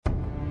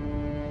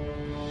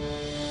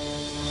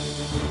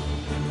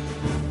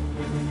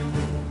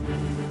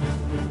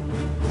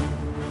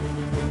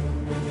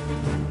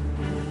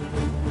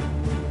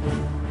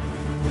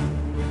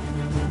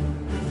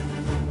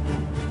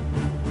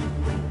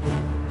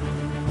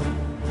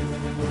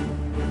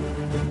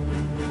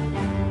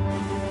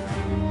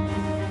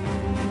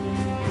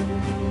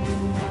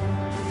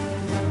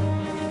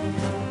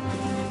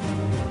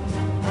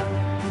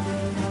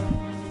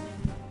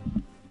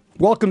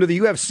Welcome to the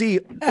UFC,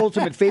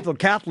 Ultimate Faithful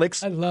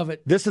Catholics. I love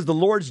it. This is the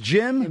Lord's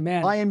Gym.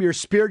 Amen. I am your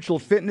spiritual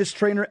fitness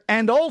trainer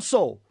and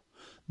also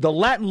the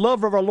Latin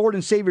lover of our Lord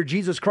and Savior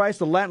Jesus Christ,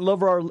 the Latin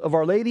lover of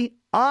Our Lady.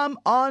 I'm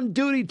on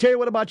duty. Terry,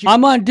 what about you?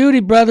 I'm on duty,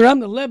 brother. I'm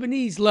the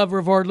Lebanese lover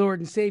of our Lord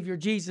and Savior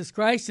Jesus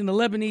Christ and the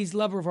Lebanese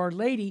lover of Our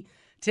Lady.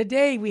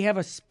 Today we have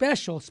a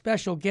special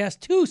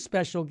guest, two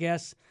special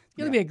guests. It's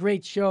going to be a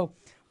great show.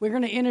 We're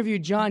going to interview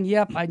John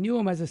Yep. I knew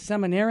him as a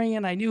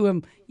seminarian. I knew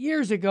him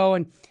years ago,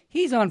 and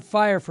he's on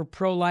fire for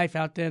pro-life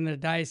out there in the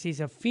Diocese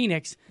of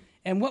Phoenix.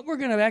 And what we're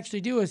going to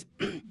actually do is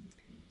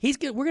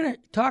we're going to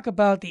talk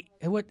about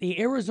what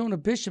the Arizona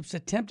bishops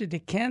attempted to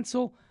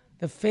cancel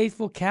the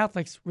faithful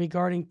Catholics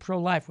regarding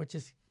pro-life, which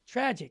is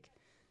tragic.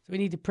 So we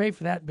need to pray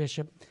for that,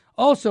 Bishop.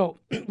 Also,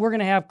 we're going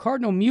to have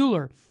Cardinal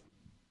Mueller.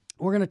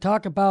 We're going to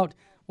talk about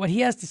what he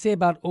has to say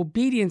about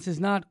obedience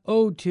is not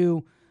owed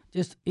to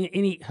just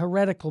any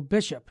heretical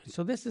bishop.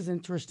 So this is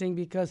interesting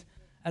because,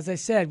 as I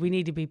said, we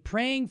need to be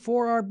praying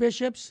for our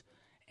bishops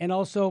and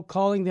also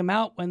calling them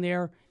out when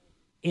they're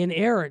in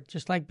error,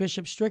 just like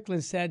Bishop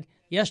Strickland said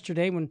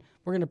yesterday when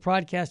we're going to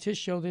broadcast his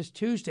show this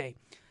Tuesday.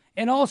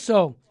 And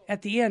also,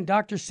 at the end,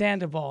 Dr.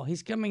 Sandoval,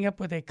 he's coming up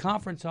with a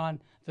conference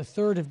on the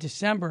 3rd of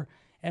December.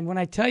 And when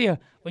I tell you,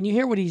 when you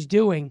hear what he's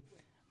doing,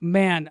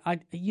 man,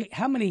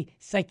 how many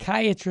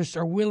psychiatrists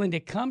are willing to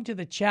come to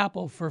the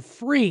chapel for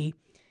free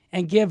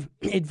and give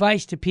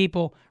advice to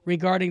people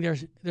regarding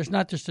there's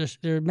not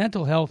just their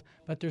mental health,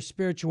 but their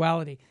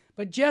spirituality.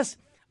 But Jess,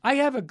 I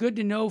have a good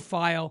to know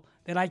file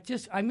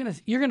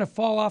that you're gonna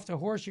fall off the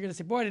horse. You're gonna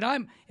say, boy,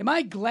 am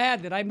I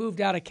glad that I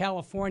moved out of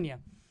California?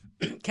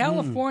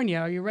 California,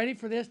 Are you ready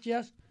for this,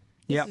 Jess?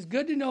 This is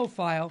good to know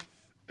file.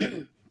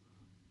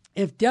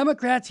 If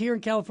Democrats here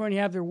in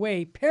California have their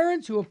way,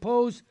 parents who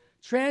oppose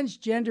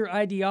transgender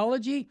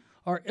ideology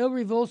or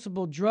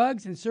irreversible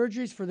drugs and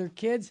surgeries for their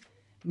kids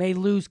may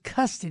lose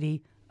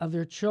custody of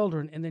their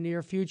children in the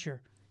near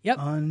future. Yep,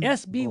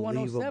 SB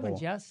 107,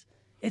 Jess.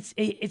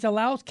 It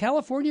allows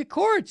California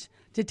courts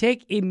to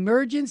take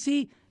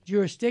emergency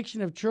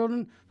jurisdiction of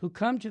children who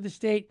come to the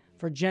state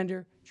for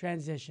gender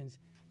transitions.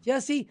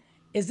 Jesse,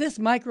 is this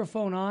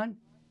microphone on?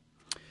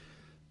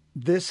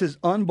 This is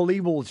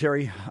unbelievable,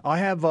 Terry. I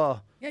have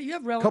you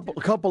have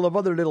a couple of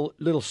other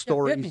little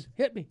stories.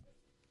 Hit me.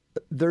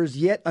 There's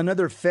yet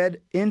another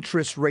Fed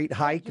interest rate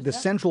hike. The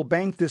central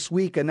bank this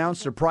week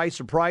announced,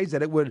 surprise,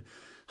 that it would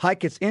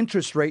hike its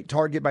interest rate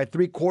target by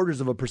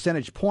 0.75 of a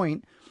percentage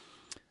point.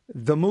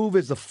 The move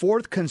is the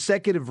fourth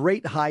consecutive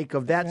rate hike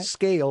of that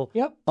scale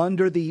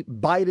under the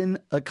Biden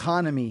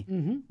economy.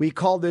 Mm-hmm. We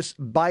call this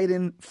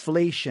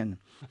Bidenflation.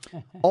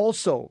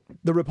 Also,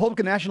 the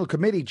Republican National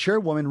Committee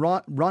chairwoman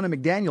Ronna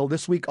McDaniel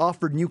this week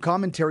offered new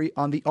commentary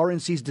on the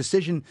RNC's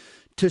decision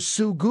to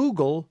sue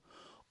Google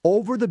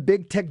over the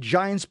big tech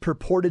giant's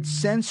purported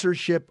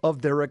censorship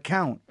of their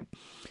account.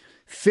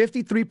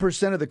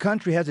 53% of the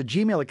country has a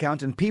Gmail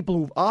account, and people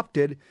who've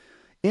opted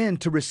in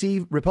to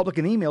receive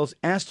Republican emails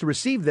asked to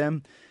receive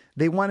them.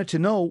 They wanted to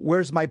know,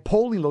 where's my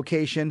polling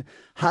location?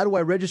 How do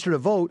I register to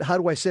vote? How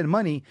do I send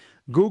money?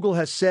 Google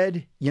has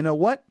said, you know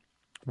what?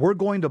 We're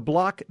going to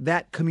block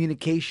that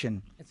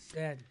communication. That's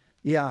sad.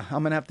 Yeah,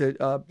 I'm going to have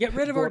to get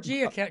rid of our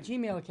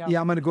Gmail account. Yeah,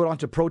 I'm going to go on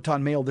to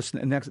Proton Mail this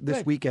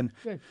weekend.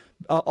 Good.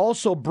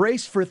 Also,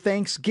 brace for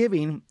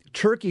Thanksgiving,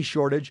 turkey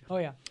shortage. Oh,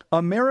 yeah.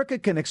 America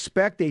can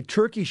expect a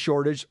turkey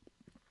shortage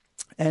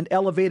and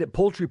elevated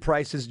poultry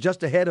prices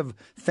just ahead of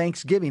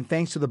Thanksgiving,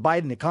 thanks to the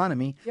Biden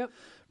economy. Yep.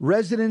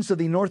 Residents of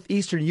the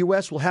northeastern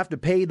U.S. will have to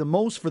pay the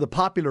most for the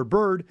popular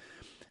bird.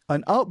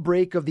 An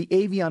outbreak of the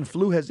avian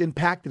flu has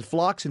impacted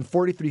flocks in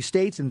 43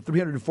 states and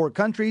 304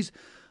 countries.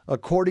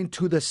 According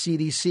to the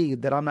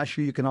CDC, that I'm not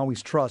sure you can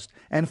always trust.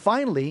 And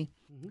finally,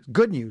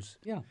 good news.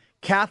 Yeah.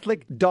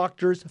 Catholic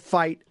doctors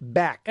fight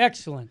back.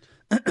 Excellent.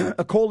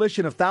 A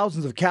coalition of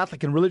thousands of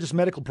Catholic and religious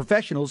medical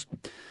professionals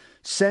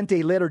sent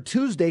a letter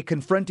Tuesday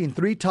confronting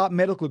 3 top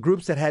medical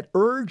groups that had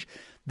urged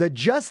the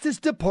Justice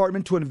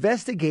Department to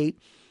investigate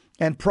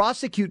and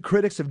prosecute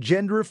critics of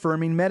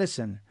gender-affirming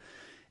medicine.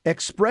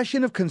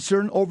 Expression of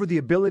concern over the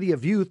ability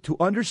of youth to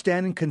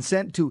understand and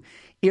consent to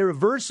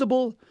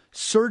irreversible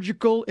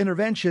surgical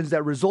interventions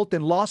that result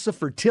in loss of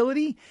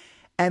fertility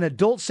and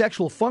adult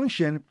sexual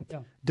function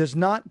does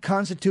not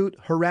constitute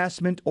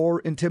harassment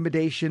or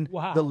intimidation,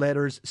 the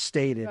letters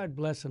stated. God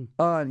bless them.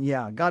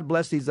 God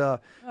bless these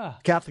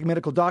Catholic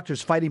medical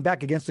doctors fighting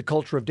back against the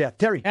culture of death.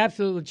 Terry.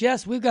 Absolutely.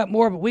 Jess, we've got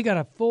more, but we got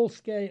a full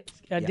day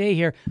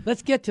here.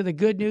 Let's get to the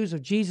good news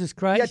of Jesus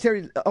Christ. Yeah,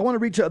 Terry, I want to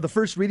read the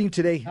first reading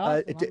today.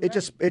 It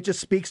just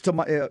speaks to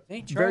my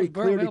very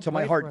clearly to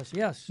my heart.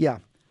 Yes. Yeah.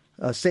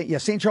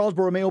 St. Charles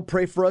Borromeo,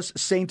 pray for us,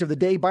 saint of the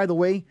day. By the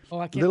way,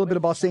 a little bit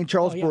about St.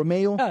 Charles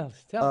Borromeo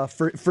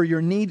for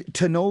your need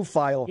to know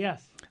file.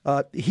 Yes.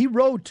 He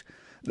wrote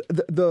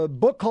the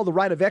book called The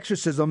Rite of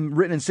Exorcism,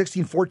 written in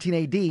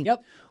 1614 AD,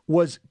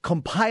 was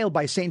compiled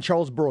by St.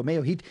 Charles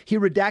Borromeo. He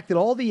redacted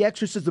all the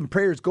exorcism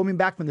prayers going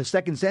back from the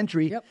 2nd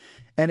century,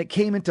 and it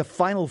came into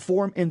final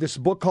form in this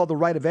book called The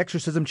Rite of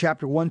Exorcism,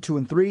 chapter 1, 2,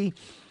 and 3.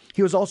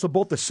 He was also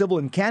both a civil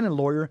and canon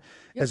lawyer,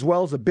 as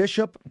well as a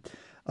bishop.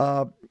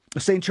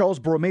 St. Charles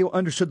Borromeo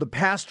understood the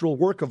pastoral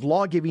work of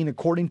law-giving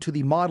according to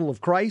the model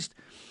of Christ,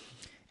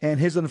 and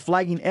his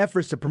unflagging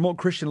efforts to promote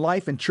Christian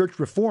life and church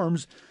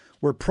reforms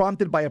were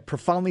prompted by a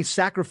profoundly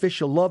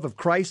sacrificial love of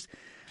Christ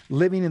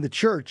living in the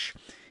church.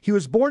 He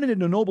was born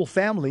into a noble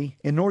family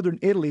in northern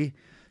Italy.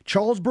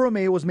 Charles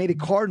Borromeo was made a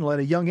cardinal at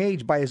a young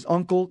age by his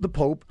uncle, the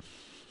Pope.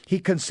 He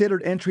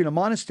considered entering a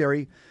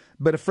monastery,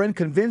 but a friend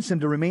convinced him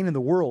to remain in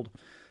the world.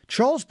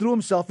 Charles threw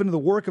himself into the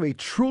work of a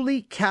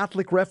truly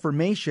Catholic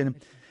Reformation,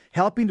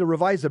 helping to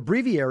revise the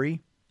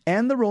breviary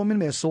and the Roman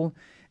Missal,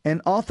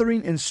 and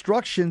authoring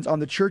instructions on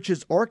the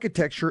church's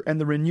architecture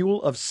and the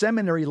renewal of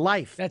seminary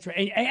life. That's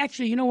right. And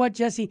actually, you know what,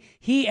 Jesse?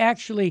 He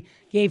actually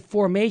gave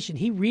formation.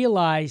 He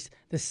realized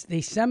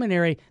the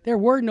seminary, there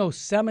were no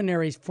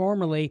seminaries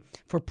formerly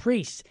for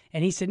priests.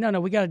 And he said,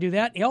 no, we got to do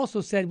that. He also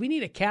said, we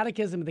need a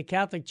catechism of the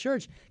Catholic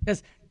Church,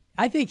 because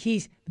I think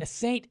he's a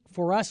saint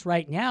for us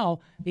right now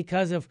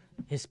because of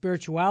his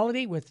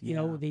spirituality with,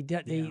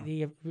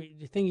 the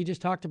thing you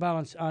just talked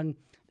about on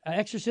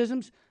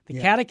exorcisms, the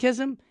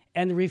catechism,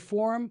 and the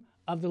reform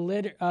of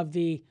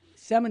the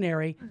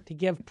seminary to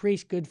give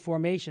priests good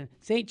formation.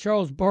 St.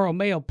 Charles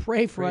Borromeo,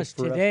 pray for us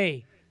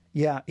today.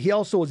 Yeah, he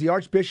also was the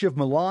Archbishop of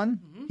Milan.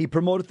 Mm-hmm. He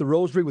promoted the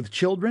rosary with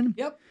children.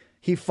 Yep.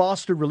 He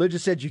fostered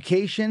religious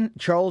education.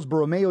 Charles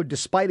Borromeo,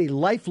 despite a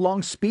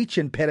lifelong speech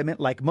impediment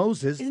like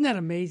Moses. Isn't that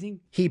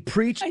amazing? He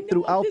preached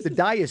throughout the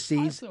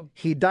diocese. Awesome.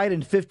 He died in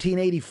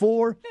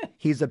 1584.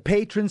 He's a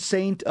patron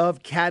saint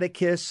of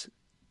catechists.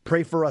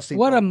 Pray for us.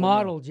 What a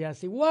model,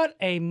 Jesse. What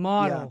a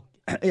model.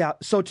 Yeah.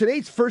 So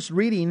today's first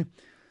reading,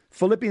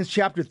 Philippians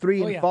chapter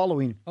 3 and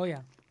following. Oh, yeah.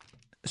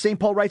 St.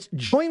 Paul writes,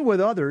 join with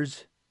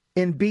others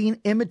in being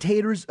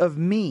imitators of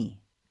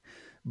me,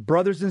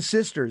 brothers and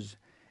sisters,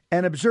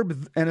 and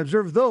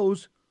observe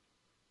those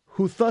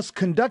who thus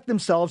conduct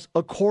themselves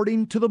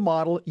according to the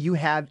model you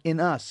have in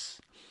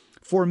us.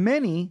 For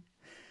many,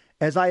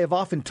 as I have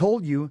often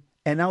told you,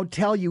 and now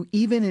tell you,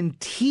 even in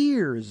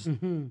tears.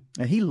 Mm-hmm.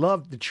 And he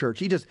loved the church.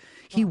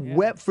 He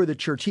wept for the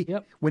church.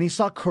 When he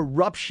saw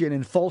corruption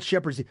and false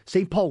shepherds,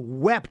 St. Paul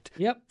wept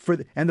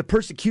and the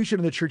persecution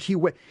of the church. He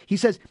wept. He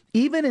says,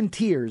 even in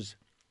tears,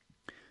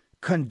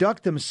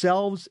 conduct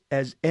themselves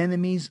as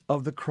enemies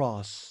of the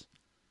cross.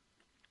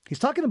 He's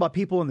talking about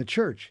people in the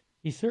church.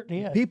 He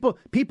certainly is.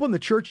 People in the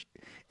church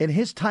in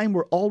his time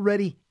were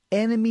already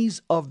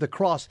enemies of the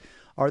cross.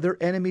 Are there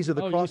enemies of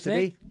the cross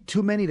today?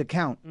 Too many to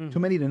count, too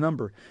many to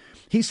number.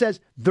 He says,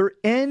 their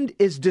end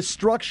is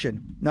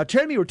destruction. Now,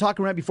 Terry and me were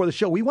talking right before the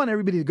show. We want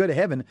everybody to go to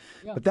heaven,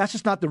 but that's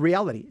just not the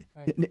reality.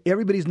 Right.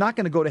 Everybody's not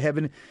going to go to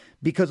heaven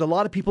because a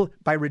lot of people,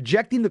 by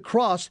rejecting the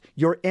cross,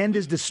 your end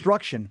is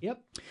destruction.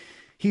 Yep.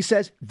 He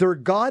says, their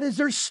God is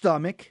their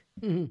stomach.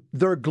 Mm-hmm.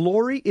 Their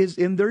glory is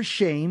in their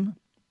shame.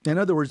 In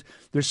other words,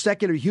 they're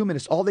secular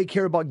humanists. All they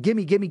care about,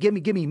 gimme,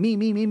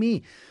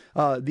 me.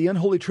 The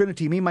unholy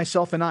trinity, me,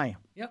 myself, and I.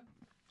 Yep.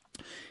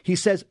 He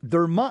says,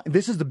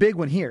 this is the big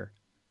one here.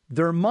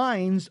 Their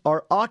minds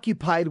are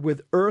occupied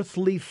with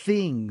earthly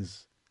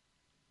things.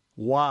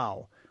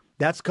 Wow.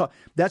 That's called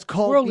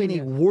being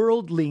a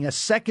worldling, a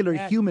secular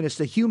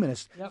humanist, a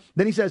humanist. Yep.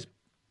 Then he says,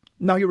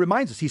 now he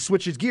reminds us, he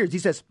switches gears. He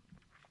says,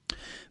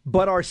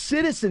 but our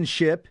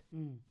citizenship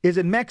is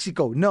in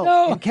Mexico.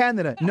 No. In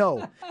Canada.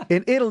 No.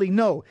 In Italy.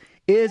 No.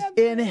 Is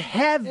in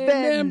heaven.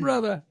 Amen,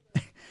 brother.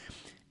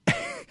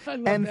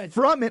 And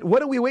from it,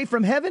 what do we await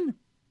from heaven?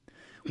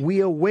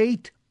 We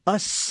await a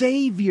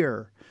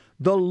Savior,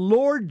 the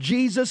Lord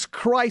Jesus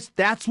Christ.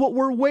 That's what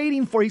we're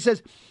waiting for. He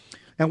says,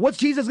 and what's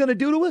Jesus going to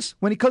do to us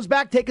when he comes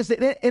back? Take us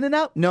in and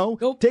out? No.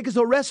 Nope. Take us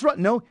to a restaurant?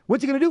 No.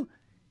 What's he going to do?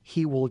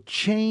 He will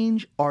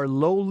change our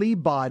lowly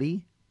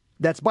body.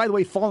 That's, by the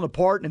way, fallen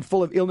apart and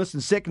full of illness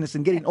and sickness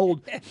and getting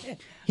old.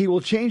 He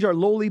will change our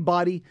lowly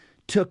body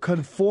to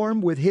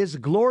conform with his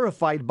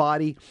glorified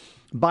body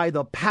by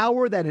the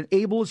power that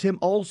enables him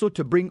also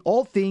to bring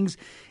all things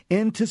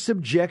into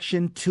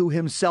subjection to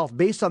himself.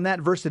 Based on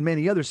that verse and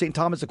many others, St.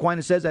 Thomas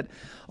Aquinas says that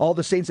all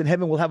the saints in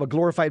heaven will have a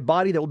glorified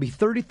body that will be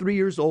 33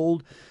 years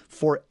old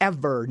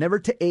forever, never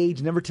to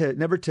age, never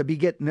to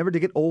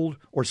get old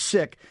or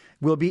sick.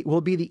 Will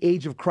be the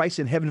age of Christ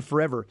in heaven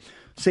forever.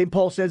 St.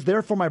 Paul says,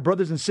 therefore, my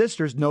brothers and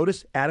sisters,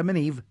 notice Adam and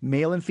Eve,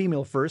 male and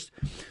female first,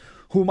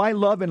 whom I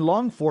love and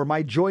long for,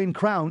 my joy and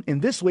crown, in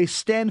this way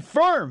stand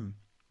firm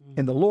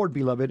in the Lord,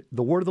 beloved,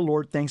 the word of the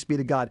Lord, thanks be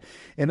to God.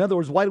 In other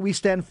words, why do we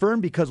stand firm?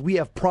 Because we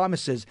have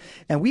promises.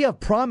 And we have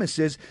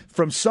promises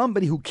from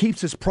somebody who keeps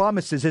his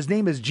promises. His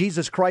name is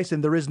Jesus Christ,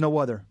 and there is no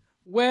other.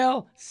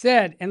 Well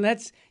said. And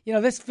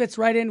this fits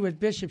right in with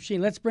Bishop Sheen.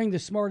 Let's bring the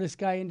smartest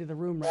guy into the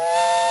room right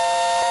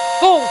now.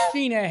 Full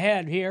steam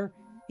ahead here.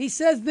 He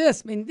says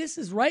this. This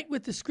is right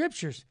with the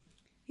scriptures.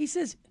 He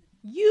says,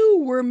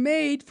 you were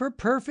made for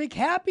perfect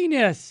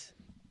happiness.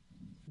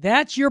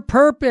 That's your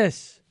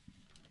purpose.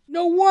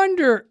 No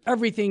wonder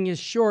everything is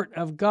short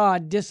of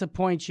God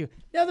disappoints you.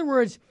 In other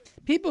words,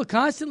 people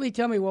constantly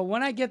tell me, well,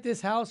 when I get this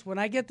house, when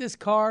I get this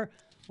car,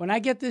 when I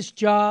get this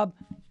job,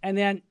 and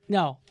then,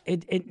 no,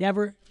 it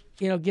never,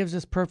 gives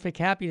us perfect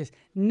happiness.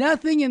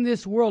 Nothing in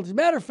this world. As a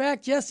matter of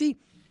fact, Jesse,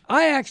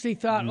 I actually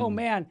thought, oh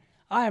man,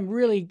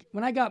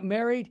 when I got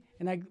married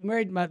and I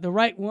married the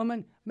right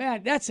woman,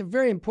 man, that's a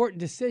very important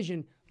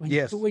decision.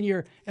 Yes.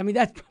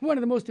 That's one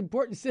of the most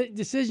important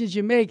decisions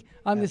you make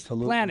on this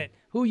planet,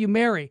 who you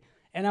marry.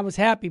 And I was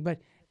happy. But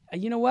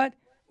you know what?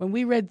 When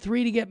we read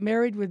 3 to Get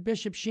Married with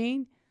Bishop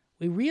Sheen,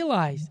 we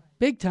realized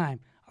big time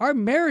our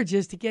marriage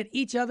is to get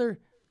each other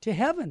to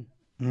heaven.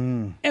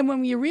 And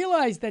when you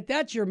realize that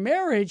that's your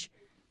marriage,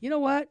 you know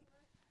what?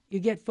 You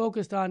get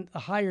focused on the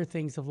higher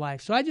things of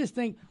life. So I just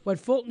think what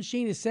Fulton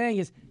Sheen is saying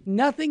is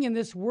nothing in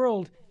this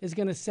world is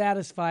going to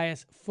satisfy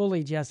us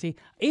fully, Jesse.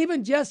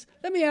 Even Jess,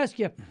 let me ask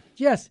you,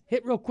 Jess,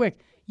 hit real quick.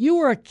 You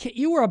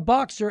were a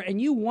boxer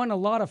and you won a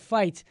lot of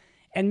fights,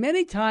 and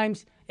many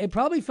times it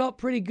probably felt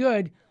pretty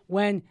good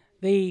when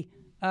the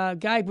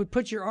guy would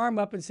put your arm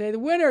up and say, "The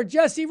winner,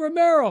 Jesse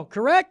Romero,"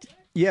 correct?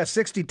 Yeah,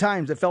 60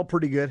 times. It felt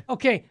pretty good.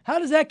 Okay, how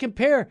does that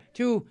compare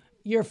to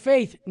your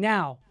faith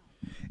now?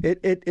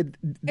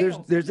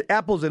 There's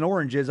apples and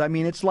oranges. I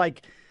mean, it's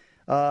like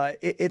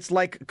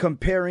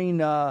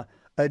comparing a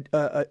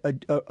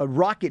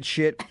rocket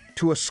ship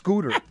to a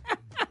scooter.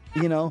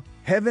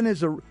 Heaven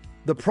is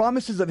the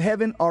promises of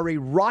heaven are a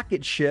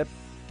rocket ship.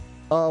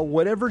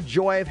 Whatever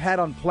joy I've had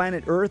on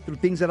planet Earth through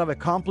things that I've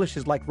accomplished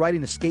is like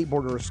riding a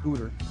skateboard or a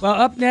scooter. Well,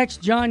 up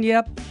next, John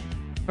Yep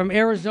from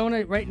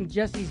Arizona, right in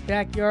Jesse's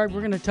backyard.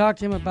 We're going to talk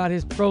to him about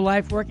his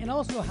pro-life work and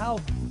also how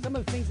some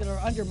of the things that are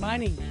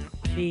undermining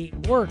the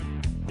work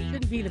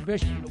shouldn't be the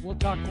bishop. But we'll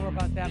talk more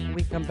about that when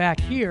we come back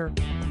here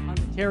on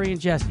the Terry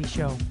and Jesse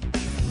Show.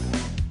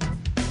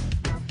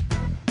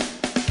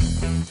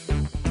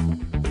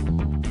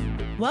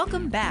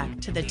 Welcome back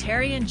to the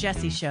Terry and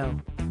Jesse Show.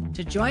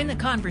 To join the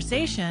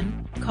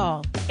conversation,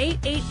 call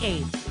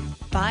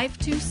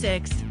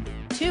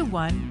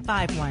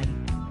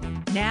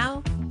 888-526-2151.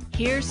 Now,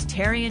 here's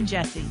Terry and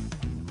Jesse.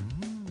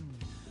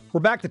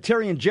 We're back to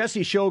Terry and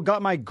Jesse Show.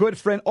 Got our good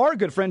friend,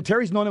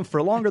 Terry's known him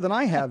for longer than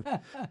I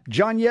have.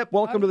 John Yep,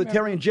 welcome to the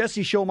Terry and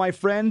Jesse Show, my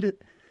friend.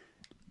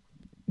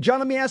 John,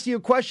 let me ask you a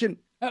question.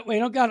 We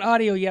don't got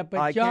audio yet,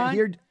 but John,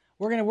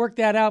 we're going to work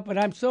that out. But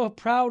I'm so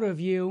proud of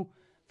you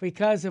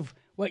because of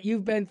what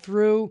you've been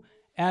through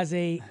as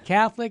a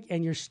Catholic,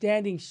 and you're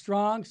standing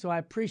strong, so I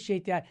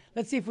appreciate that.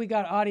 Let's see if we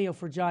got audio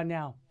for John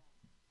now.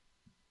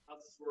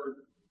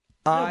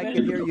 I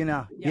can hear you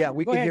now. Yeah,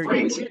 we can hear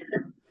you.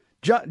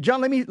 John,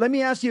 let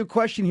me ask you a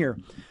question here.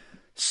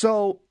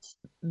 So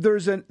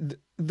there's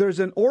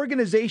an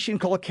organization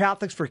called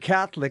Catholics for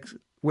Catholics,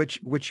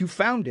 which you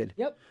founded.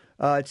 Yep.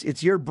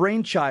 It's your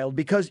brainchild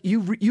because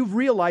you've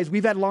realized,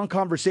 we've had long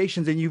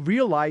conversations, and you've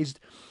realized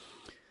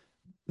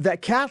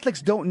that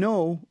Catholics don't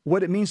know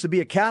what it means to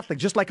be a Catholic,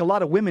 just like a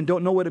lot of women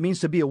don't know what it means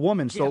to be a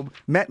woman. So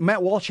yeah.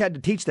 Matt Walsh had to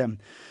teach them.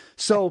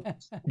 So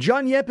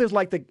John Yep is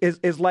like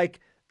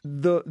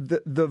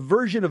the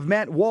version of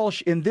Matt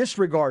Walsh in this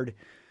regard.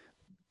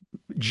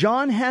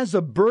 John has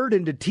a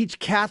burden to teach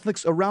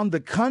Catholics around the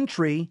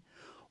country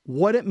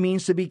what it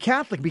means to be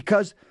Catholic,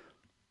 because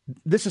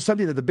this is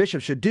something that the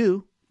bishop should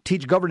do,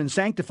 teach, govern, and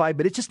sanctify,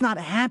 but it's just not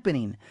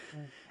happening.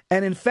 Right.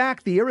 And in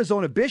fact, the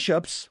Arizona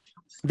bishops,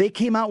 they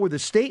came out with a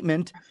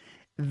statement.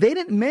 They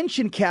didn't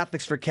mention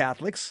Catholics for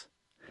Catholics,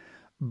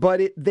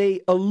 but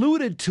they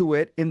alluded to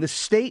it in the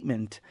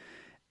statement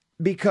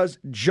because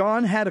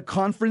John had a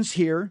conference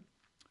here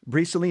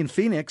recently in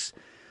Phoenix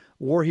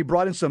where he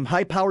brought in some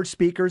high-powered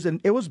speakers,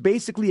 and it was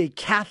basically a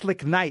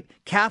Catholic night.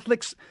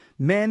 Catholics,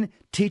 men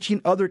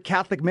teaching other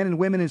Catholic men and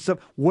women and stuff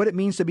what it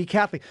means to be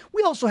Catholic.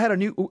 We also had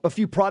a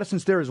few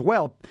Protestants there as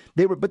well.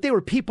 They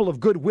were people of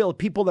goodwill,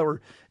 people that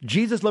were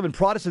Jesus-loving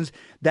Protestants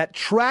that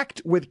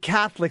tracked with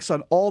Catholics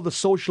on all the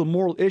social,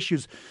 moral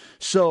issues.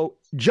 So,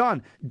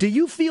 John, do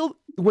you feel,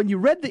 when you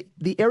read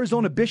the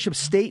Arizona bishop's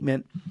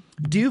statement,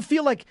 do you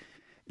feel like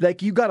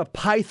you got a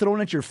pie thrown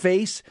at your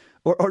face?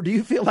 Or do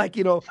you feel like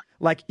you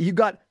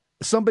got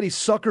somebody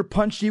sucker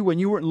punched you when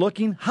you weren't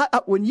looking?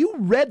 When you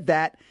read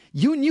that,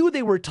 you knew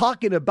they were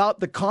talking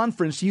about the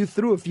conference you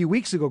threw a few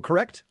weeks ago,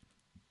 correct?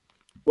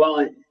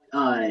 Well,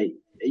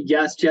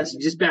 yes, Jesse,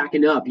 just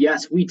backing up.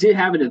 Yes, we did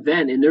have an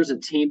event, and there's a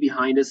team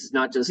behind us. It's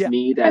not just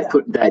me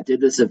that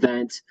did this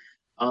event.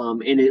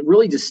 And it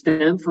really just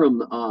stemmed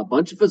from a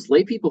bunch of us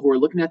lay people who are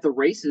looking at the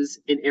races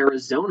in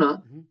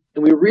Arizona. Mm-hmm.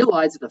 And we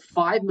realized that the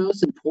 5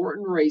 most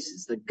important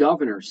races, the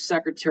governor,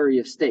 secretary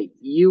of state,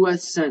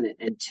 U.S. Senate,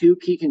 and 2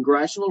 key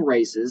congressional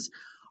races,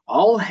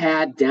 all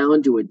had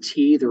down to a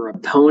T their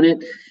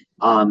opponent,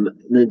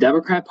 the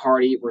Democrat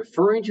Party,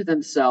 referring to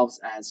themselves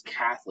as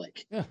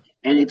Catholic. Yeah.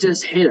 And it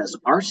just hit us.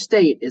 Our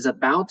state is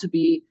about to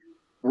be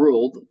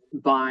ruled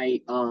by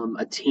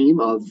a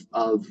team of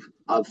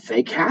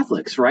fake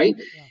Catholics, right?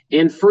 Yeah.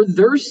 And for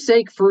their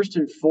sake, first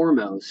and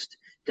foremost,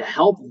 to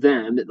help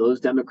them, those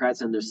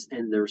Democrats and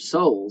their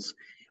souls,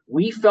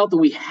 we felt that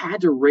we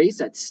had to raise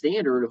that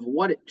standard of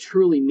what it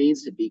truly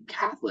means to be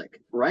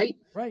Catholic, right?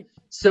 Right.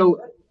 So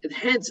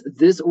hence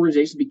this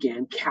organization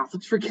began,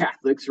 Catholics for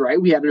Catholics,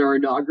 right? We had our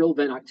inaugural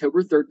event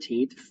October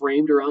 13th,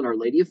 framed around Our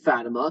Lady of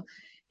Fatima.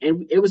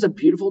 And it was a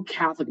beautiful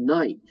Catholic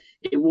night.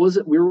 We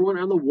were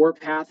on the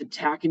warpath,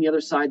 attacking the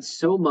other side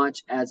so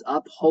much as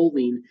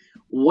upholding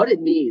what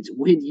it means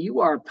when you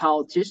are a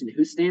politician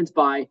who stands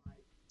by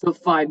the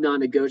 5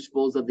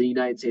 non-negotiables of the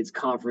United States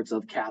Conference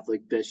of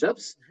Catholic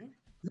Bishops.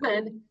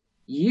 Then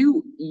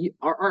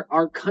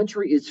our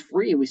country is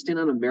free, and we stand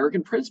on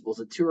American principles.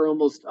 The two are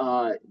almost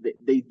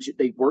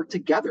they work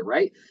together,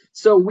 right?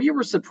 So we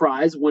were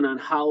surprised when on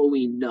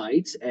Halloween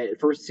night, at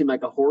first it seemed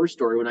like a horror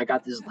story when I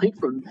got this link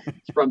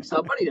from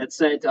somebody that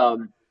said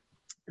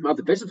about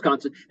the Bishops'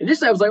 Conference.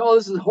 Initially, I was like, "Oh,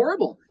 this is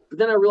horrible," but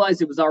then I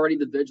realized it was already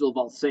the Vigil of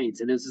All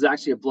Saints, and this is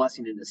actually a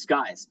blessing in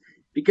disguise.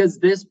 Because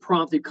this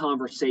prompted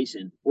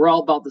conversation. We're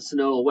all about the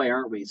synodal way,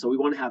 aren't we? So we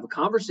want to have a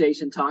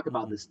conversation, talk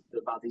about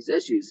these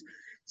issues.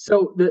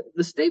 So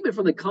the statement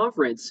from the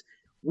conference,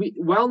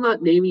 while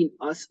not naming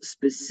us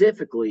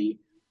specifically,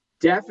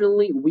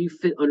 definitely we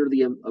fit under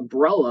the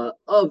umbrella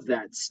of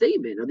that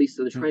statement. At least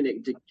they're trying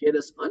to get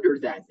us under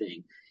that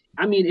thing.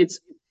 I mean,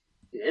 it's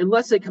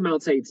unless they come out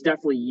and say it's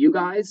definitely you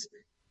guys,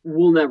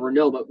 we'll never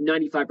know. But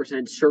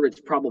 95% sure it's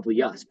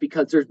probably us,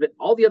 because there's been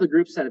all the other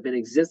groups that have been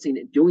existing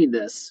and doing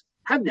this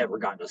have never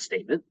gotten a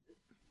statement.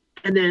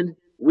 And then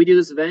we do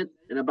this event,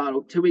 and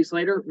about 2 weeks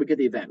later, we get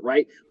the event,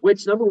 right?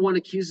 Which, number one,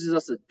 accuses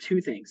us of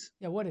two things.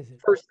 Yeah, what is it?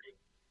 First thing,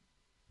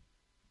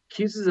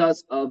 accuses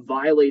us of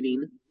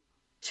violating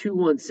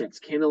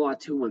 216, Canon Law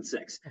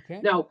 216.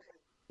 Okay. Now,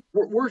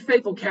 we're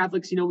faithful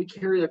Catholics. We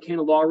carry our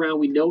canon law around.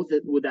 We know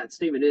what that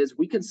statement is.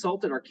 We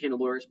consulted our canon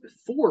lawyers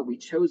before we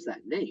chose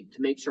that name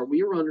to make sure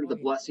we were under the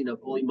blessing of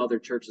Holy Mother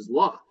Church's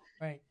law.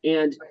 Right.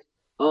 And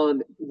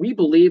we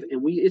believe,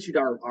 and we issued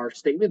our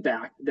statement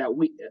back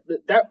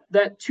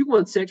that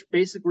 216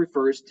 basically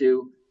refers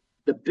to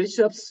the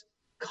bishop's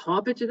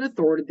competent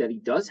authority that he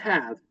does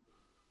have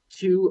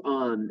to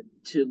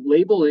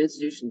label an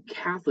institution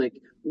Catholic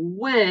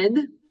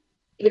when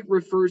it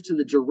refers to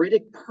the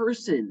juridic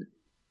person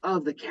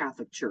of the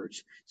Catholic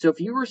Church. So if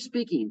you were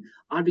speaking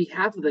on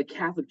behalf of the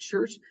Catholic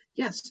Church,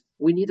 yes,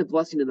 we need the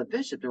blessing of the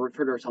bishop to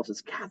refer to ourselves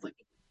as Catholic.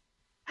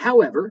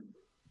 However,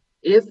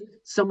 if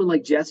someone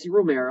like Jesse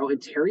Romero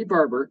and Terry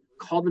Barber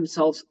call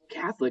themselves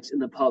Catholics in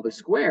the public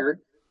square,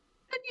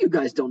 then you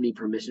guys don't need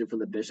permission from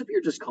the bishop.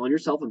 You're just calling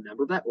yourself a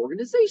member of that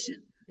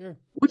organization,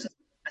 which is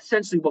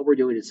essentially what we're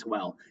doing as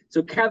well.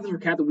 So Catholics for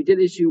Catholic, we did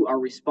issue our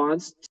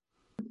response.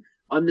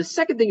 The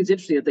second thing is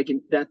interesting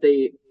that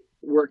they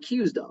were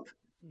accused of,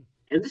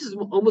 and this is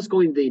almost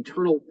going to the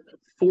internal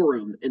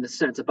forum in a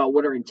sense about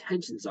what our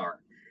intentions are.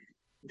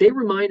 They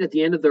remind at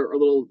the end of their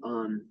little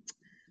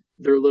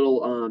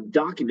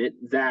document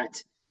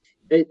that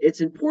it's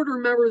important to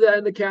remember that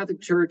in the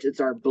Catholic Church, it's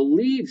our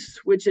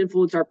beliefs which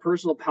influence our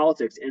personal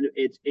politics, and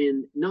it's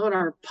not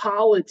our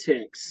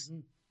politics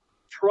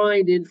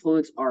trying to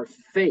influence our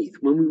faith.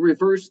 When we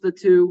reverse the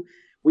two,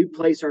 we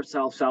place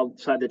ourselves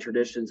outside the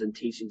traditions and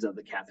teachings of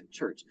the Catholic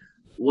Church.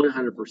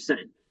 100%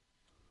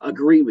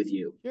 agree with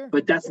you,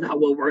 but that's not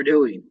what we're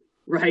doing,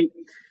 right?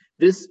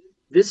 This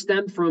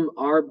stemmed from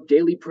our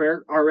daily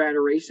prayer, our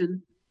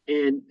adoration,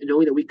 and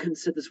knowing that we couldn't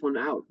sit this one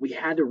out. We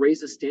had to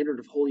raise the standard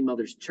of Holy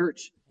Mother's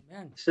Church.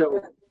 Amen.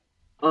 So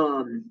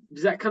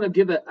does that kind of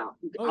give an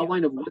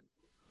outline of what?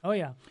 Oh,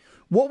 yeah.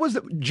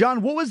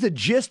 John, what was the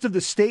gist of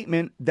the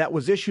statement that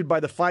was issued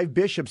by the 5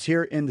 bishops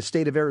here in the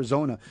state of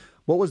Arizona?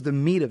 What was the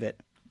meat of it?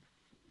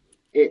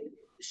 It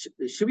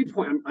should be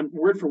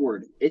word for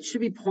word. It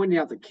should be pointed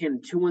out that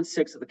Canon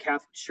 216 of the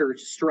Catholic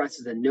Church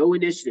stresses that no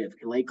initiative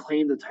can lay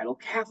claim to the title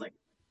Catholic.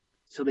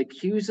 So they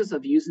accuse us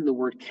of using the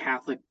word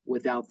Catholic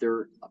without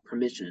their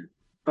permission.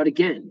 But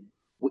again,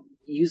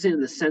 use it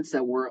in the sense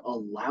that we're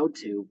allowed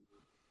to,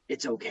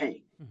 it's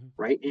okay,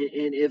 right?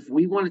 And if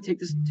we want to take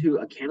this to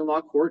a canon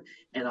law court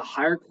and a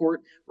higher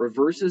court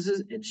reverses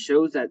it and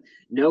shows that,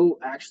 no,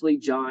 actually,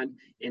 John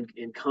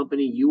and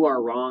company, you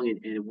are wrong,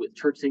 and with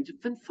church things,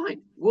 then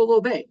fine, we'll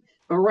obey.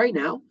 But right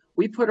now,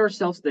 we put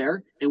ourselves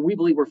there, and we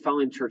believe we're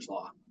following church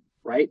law,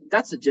 right?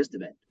 That's the gist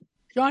of it.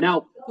 John,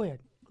 now, go ahead.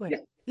 Yeah.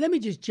 Let me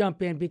just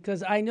jump in,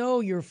 because I know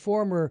your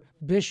former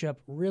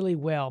bishop really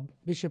well,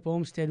 Bishop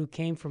Olmsted, who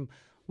came from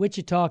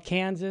Wichita,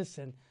 Kansas,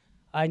 and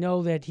I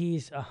know that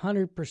he's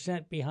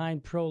 100%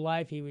 behind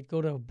pro-life. He would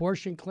go to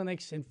abortion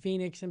clinics in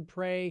Phoenix and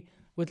pray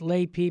with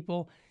lay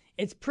people.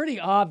 It's pretty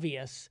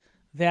obvious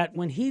that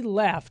when he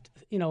left,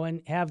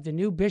 and have the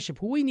new bishop,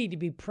 who we need to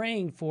be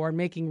praying for and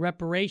making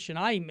reparation,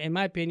 in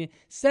my opinion,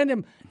 send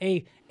him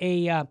a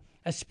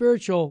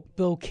spiritual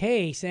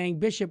bouquet saying,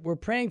 Bishop, we're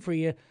praying for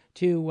you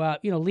to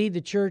lead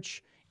the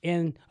church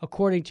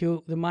according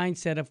to the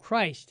mindset of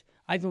Christ.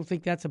 I don't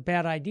think that's a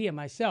bad idea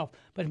myself.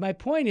 But my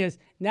point is,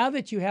 now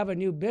that you have a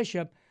new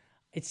bishop,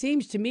 it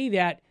seems to me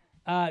that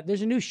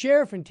there's a new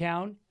sheriff in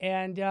town,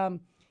 and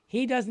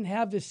he doesn't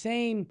have the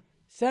same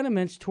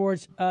sentiments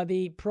towards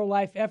the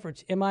pro-life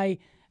efforts. Am I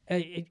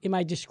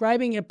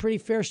describing a pretty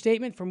fair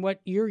statement from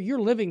what you're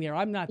living there?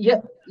 I'm not.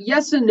 Yeah.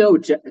 Yes and no,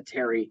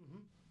 Terry.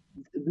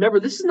 Remember,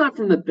 this is not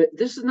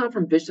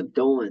from Bishop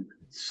Dolan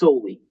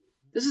solely.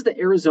 This is the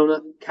Arizona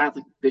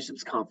Catholic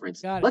Bishops'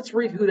 Conference. Let's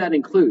read who that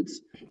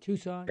includes.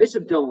 Tucson.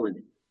 Bishop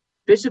Dolan,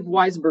 Bishop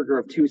Weisenberger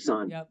of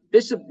Tucson, Yep.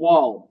 Bishop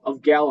Wall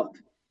of Gallup,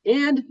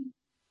 and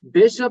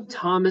Bishop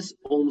Thomas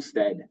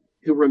Olmsted,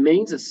 who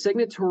remains a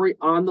signatory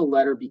on the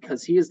letter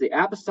because he is the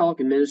apostolic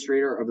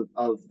administrator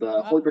of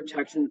the holy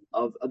protection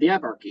of the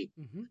eparchy.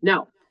 Mm-hmm.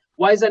 Now,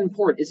 why is that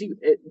important?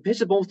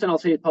 Bishop Olmsted, I'll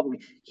say it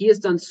publicly, he has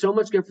done so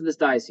much good for this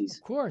diocese.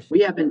 Of course.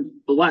 We have been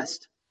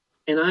blessed,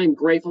 and I am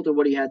grateful to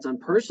what he has done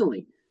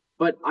personally.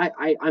 But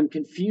I'm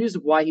confused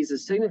why he's a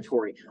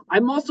signatory.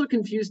 I'm also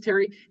confused,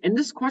 Terry, and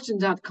this question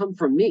does not come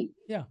from me.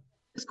 Yeah.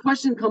 This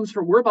question comes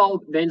from, we're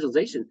about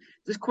evangelization.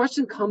 This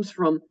question comes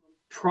from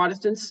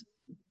Protestants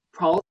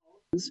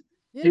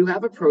who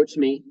have approached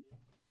me,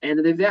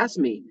 and they've asked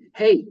me,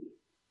 hey,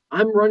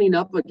 I'm running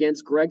up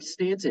against Greg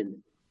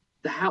Stanton.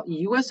 The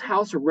U.S.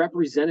 House of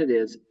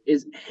Representatives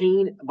is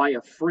hanging by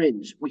a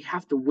fringe. We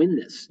have to win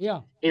this.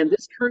 Yeah. And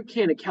this current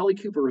candidate, Kelly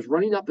Cooper, is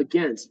running up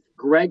against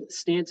Greg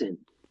Stanton,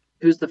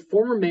 who's the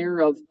former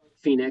mayor of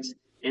Phoenix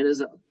and is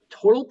a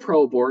total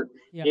pro-abort.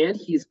 Yeah. And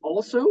he's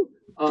also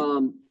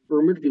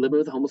rumored to be living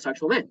with a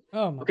homosexual man.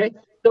 Oh, my. Okay?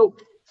 So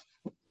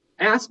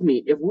ask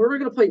me, if we're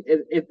going to play,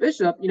 if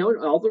Bishop, in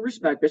all due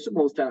respect, Bishop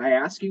Olmsted, I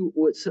ask you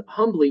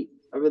humbly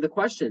over the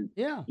question.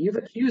 Yeah. You've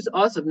accused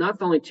us of not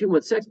following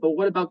 216, but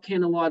what about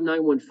Canon Law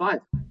 915?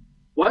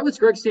 Why was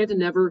Greg Stanton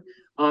never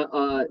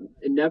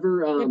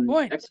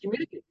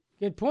excommunicated?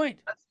 Good point.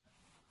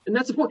 And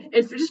that's the point.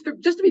 And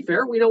just to be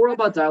fair, we're all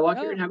about dialogue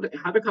here and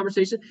have a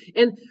conversation.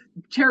 And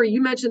Terry,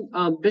 you mentioned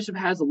Bishop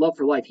has a love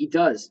for life. He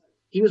does.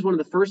 He was one of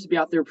the first to be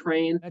out there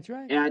praying That's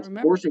right. at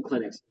abortion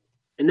clinics.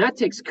 And that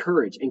takes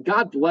courage. And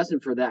God bless him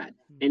for that.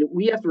 And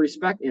we have to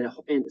respect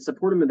and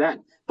support him in that.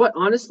 But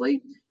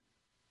honestly,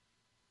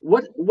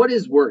 what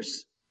is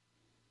worse?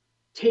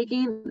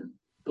 Taking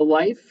the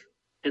life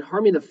and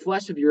harming the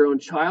flesh of your own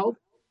child,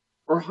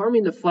 or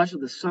harming the flesh of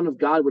the Son of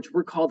God, which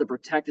we're called to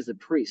protect as a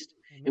priest?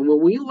 And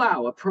when we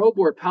allow a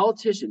pro-abort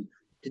politician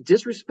to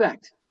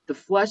disrespect the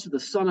flesh of the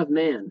Son of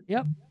Man,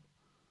 Yep.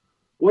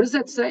 What does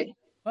that say?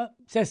 Well,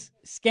 it says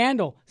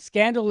scandal.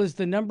 Scandal is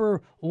the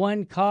number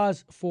one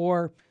cause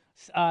for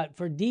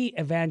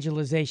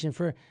de-evangelization,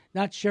 for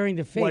not sharing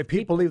the faith. Why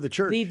people leave the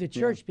church. Leave the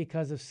church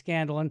because of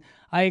scandal. And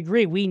I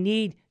agree. We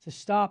need to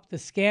stop the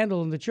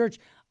scandal in the church.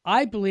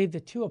 I believe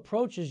the two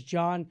approaches,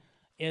 John,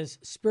 is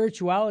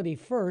spirituality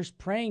first,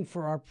 praying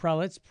for our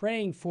prelates,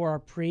 praying for our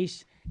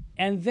priests,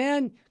 and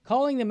then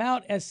calling them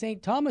out, as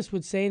St. Thomas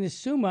would say in his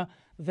Summa,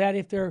 that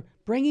if they're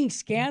bringing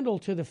scandal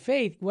to the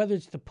faith, whether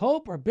it's the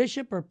Pope or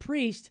bishop or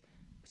priest,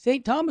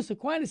 St. Thomas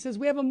Aquinas says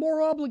we have a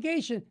moral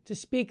obligation to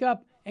speak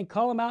up and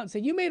call them out and say,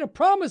 you made a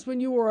promise when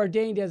you were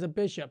ordained as a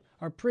bishop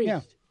or priest.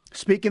 Yeah.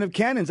 Speaking of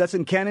canons, that's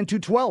in Canon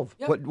 212.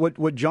 Yep.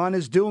 What John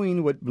is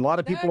doing, what a lot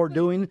of people are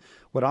doing,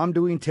 what I'm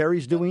doing,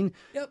 Terry's doing.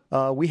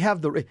 Yep. We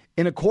have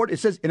it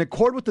says, in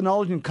accord with the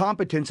knowledge and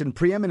competence and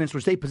preeminence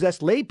which they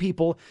possess, lay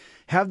people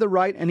have the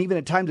right and even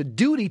at times the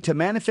duty to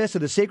manifest to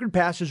the sacred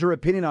pastors their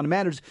opinion on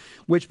matters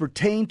which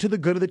pertain to the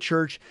good of the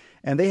church,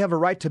 and they have a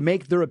right to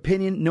make their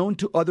opinion known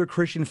to other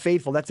Christian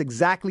faithful. That's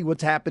exactly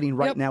what's happening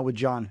right now with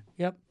John.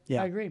 Yep.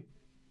 Yeah. I agree.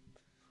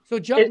 So,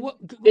 John,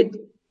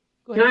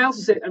 Can I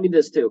also say,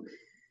 this too.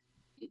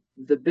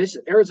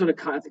 The Arizona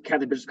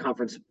Catholic Bishops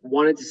Conference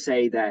wanted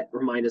to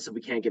remind us that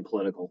we can't get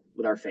political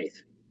with our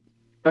faith.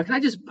 But can I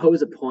just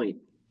pose a point?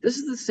 This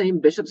is the same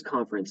Bishops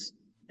Conference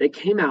that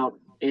came out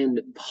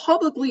and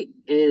publicly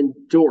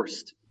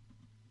endorsed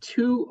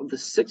 2 of the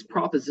 6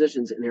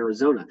 propositions in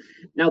Arizona.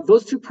 Now,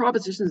 those 2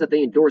 propositions that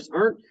they endorsed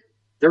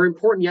they're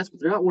important, yes, but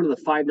they're not one of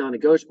the 5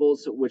 non-negotiables,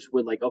 which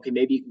would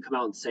maybe you can come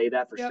out and say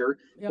that for sure.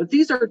 Yep. But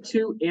these are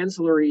 2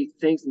 ancillary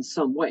things in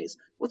some ways.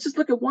 Let's just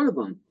look at one of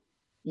them.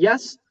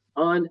 Yes,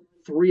 on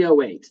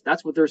 308.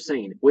 That's what they're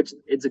saying, which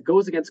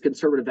goes against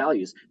conservative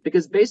values,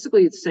 because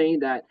basically it's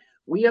saying that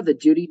we have the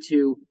duty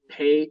to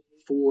pay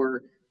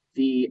for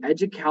the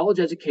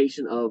college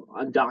education of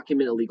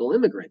undocumented illegal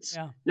immigrants.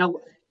 Yeah. Now,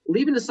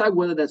 leaving aside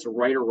whether that's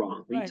right or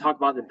wrong, we Right. talk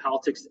about the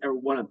politics,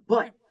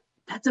 but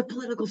that's a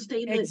political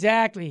statement.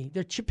 Exactly.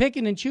 They're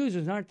picking and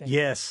choosers, aren't they?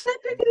 Yes.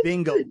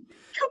 Bingo.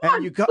 Come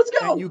on, let's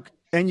go.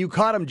 And you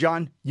caught him,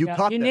 John. You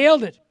caught You them.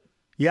 nailed it.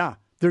 Yeah.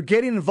 They're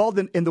getting involved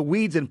in the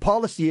weeds and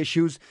policy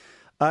issues.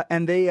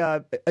 And they,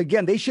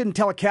 again, they shouldn't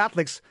tell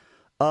Catholics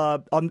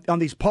on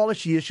these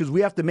policy issues.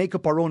 We have to make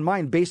up our own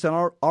mind based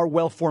on our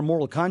well-formed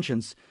moral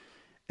conscience.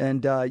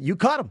 And you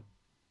caught them.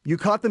 You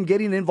caught them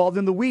getting involved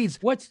in the weeds,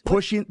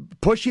 pushing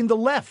the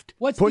left.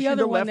 What's pushing the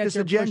other one that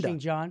they're agenda. pushing,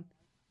 John?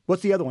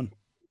 What's the other one?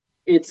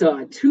 It's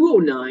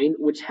 209,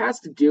 which has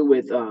to do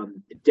with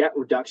debt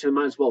reduction. I'm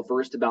not as well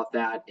versed about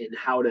that and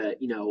how to,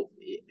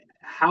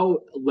 how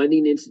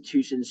lending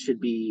institutions should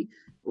be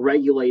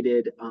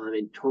regulated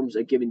in terms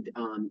of giving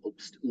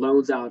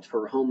loans out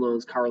for home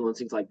loans, car loans,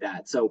 things like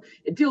that. So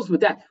it deals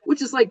with that,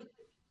 which is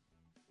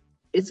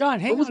it's John,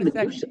 hang on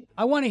a second.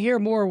 I want to hear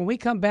more. When we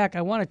come back,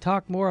 I want to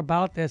talk more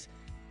about this.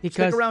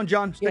 Because, stick around,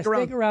 John. Stick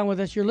around with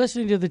us. You're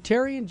listening to the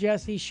Terry and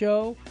Jesse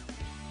Show.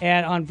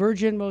 And on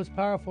Virgin Most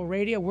Powerful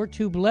Radio, we're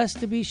too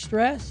blessed to be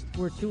stressed.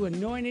 We're too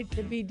anointed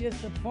to be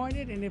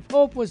disappointed. And if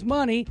hope was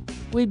money,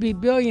 we'd be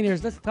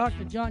billionaires. Let's talk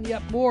to John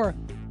Yep more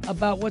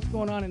about what's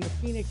going on in the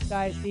Phoenix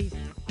Diocese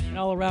and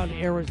all around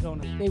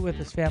Arizona. Stay with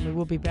us, family.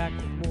 We'll be back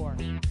with more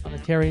on the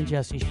Terry and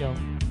Jesse Show.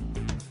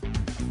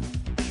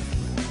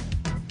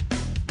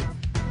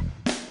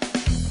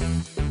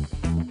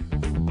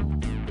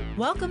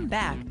 Welcome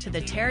back to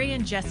the Terry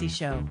and Jesse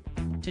Show.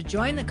 To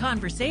join the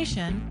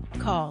conversation,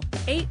 call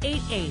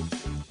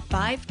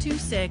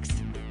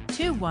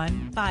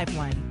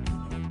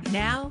 888-526-2151.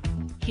 Now,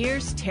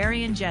 here's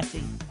Terry and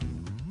Jesse.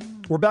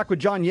 We're back with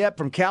John Yep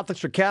from Catholics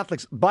for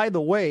Catholics. By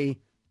the way,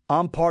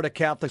 I'm part of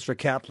Catholics for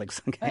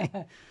Catholics. Okay.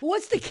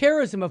 What's the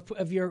charism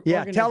of your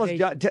organization? Tell us,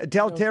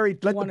 tell Terry,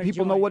 let the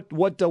people know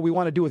what we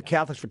want to do with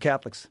Catholics for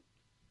Catholics.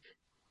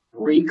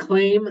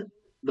 Reclaim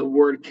the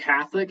word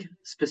Catholic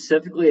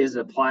specifically as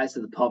it applies to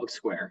the public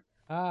square.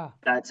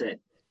 That's it.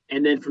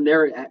 And then from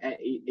there,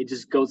 it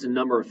just goes a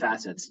number of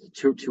facets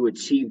to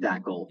achieve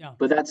that goal. Yeah.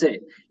 But that's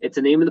it. It's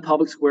a name in the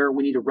public square.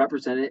 We need to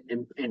represent it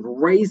and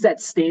raise that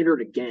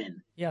standard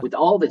again with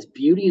all of its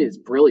beauty and its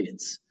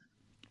brilliance.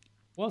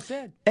 Well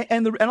said.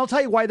 And I'll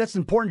tell you why that's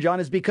important,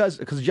 John, is because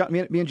John,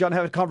 me and John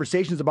have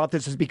conversations about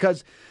this, is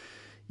because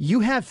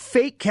you have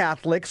fake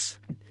Catholics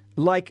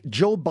like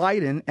Joe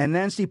Biden and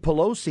Nancy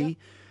Pelosi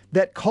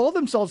that call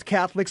themselves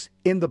Catholics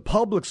in the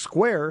public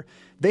square.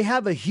 They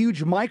have a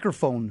huge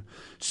microphone.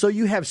 So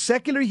you have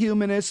secular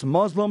humanists,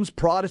 Muslims,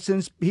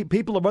 Protestants,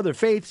 people of other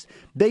faiths.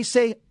 They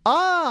say,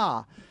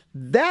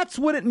 that's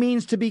what it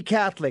means to be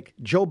Catholic.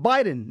 Joe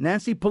Biden,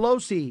 Nancy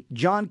Pelosi,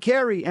 John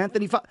Kerry,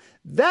 Anthony Fauci,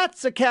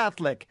 that's a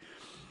Catholic.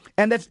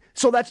 And that's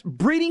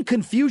breeding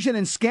confusion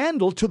and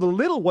scandal to the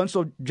little ones.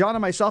 So John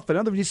and myself and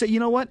others, you say, you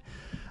know what?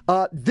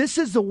 This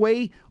is the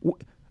way.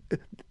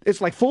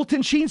 It's like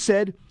Fulton Sheen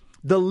said,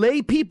 the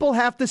lay people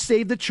have to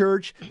save the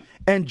church.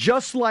 And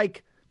just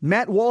like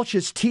Matt Walsh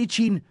is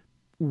teaching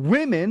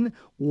women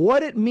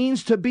what it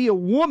means to be a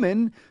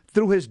woman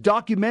through his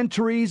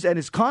documentaries and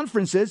his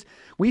conferences,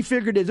 we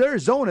figured as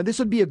Arizona, this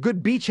would be a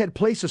good beachhead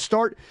place to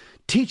start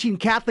teaching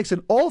Catholics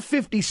in all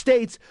 50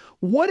 states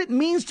what it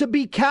means to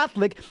be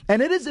Catholic.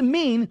 And it doesn't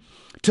mean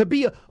to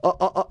be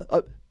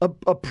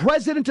a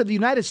president of the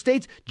United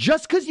States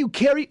just because you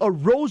carry a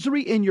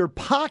rosary in your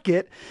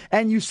pocket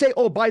and you say,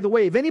 oh, by the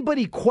way, if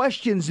anybody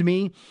questions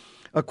me,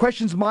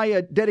 questions my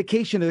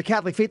dedication to the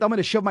Catholic faith, I'm going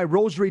to shove my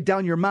rosary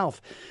down your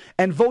mouth.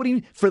 And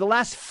voting for the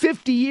last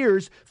 50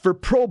 years for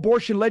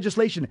pro-abortion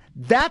legislation.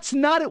 That's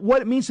not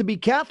what it means to be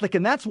Catholic.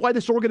 And that's why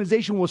this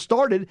organization was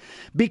started,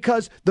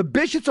 because the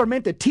bishops are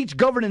meant to teach,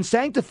 govern, and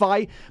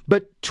sanctify,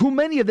 but too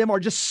many of them are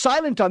just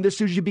silent on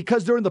this issue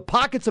because they're in the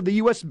pockets of the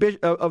U.S.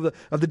 of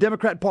the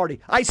Democrat Party.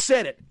 I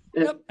said it.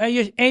 Yep.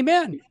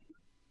 Amen.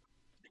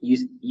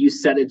 You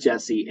said it,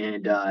 Jesse,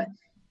 and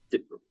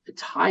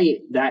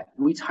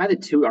we tie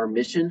it to our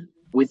mission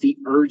with the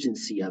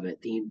urgency of it,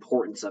 the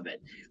importance of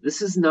it.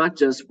 This is not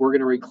just we're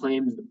going to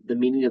reclaim the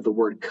meaning of the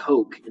word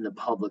Coke in the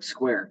public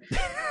square.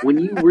 When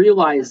you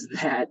realize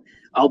that,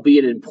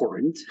 albeit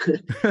important,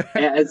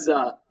 as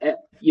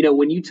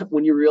when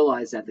you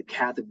realize that the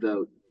Catholic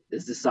vote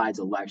decides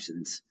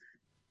elections,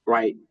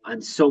 right?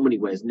 On so many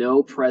ways,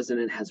 no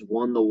president has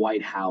won the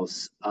White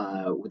House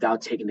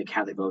without taking the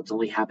Catholic vote. It's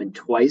only happened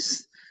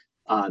twice.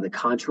 The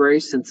contrary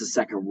since the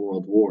Second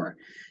World War.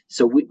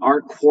 So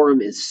our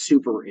quorum is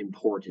super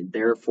important.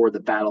 Therefore,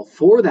 the battle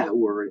for that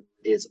word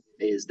is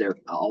there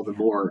all the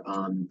more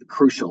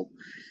crucial.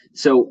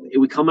 So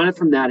we come at it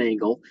from that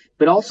angle,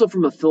 but also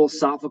from a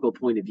philosophical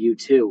point of view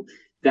too,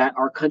 that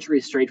our country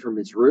is strayed from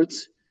its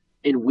roots,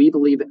 and we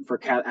believe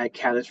at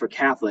Catholics for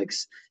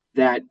Catholics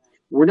that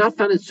we're not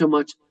founded so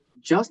much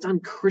just on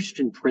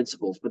Christian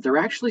principles, but they're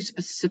actually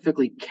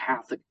specifically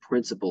Catholic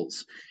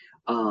principles.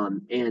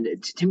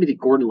 And Timothy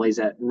Gordon lays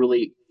that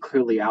really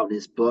clearly out in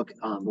his book,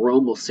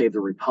 Rome Will Save the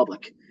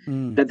Republic,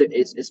 that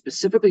it's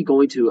specifically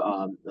going to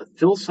a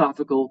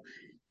philosophical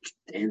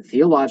and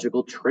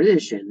theological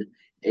tradition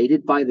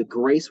aided by the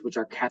grace which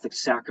our Catholic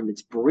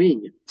sacraments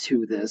bring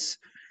to this,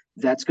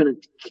 that's going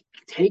to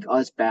take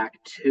us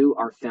back to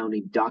our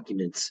founding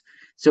documents.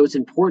 So it's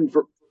important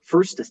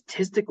first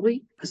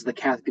statistically because of the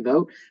Catholic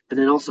vote, but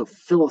then also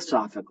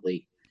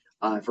philosophically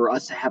for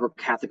us to have a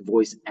Catholic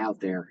voice out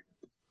there.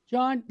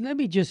 John, let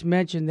me just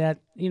mention that,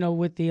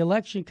 with the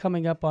election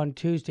coming up on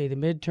Tuesday, the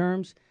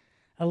midterms,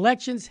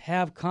 elections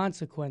have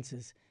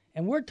consequences.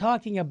 And we're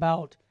talking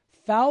about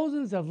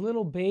thousands of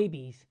little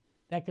babies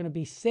that are going to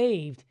be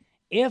saved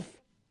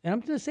if, and I'm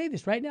going to say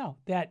this right now,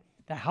 that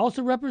the House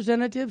of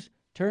Representatives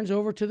turns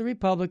over to the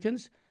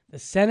Republicans, the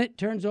Senate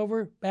turns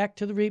over back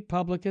to the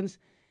Republicans,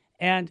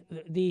 and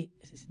the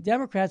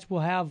Democrats will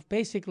have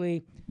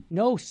basically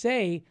no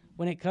say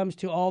when it comes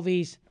to all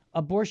these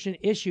abortion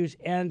issues.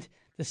 And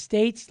the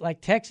states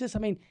like Texas,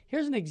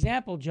 here's an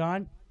example,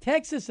 John.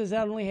 Texas has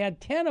only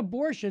had 10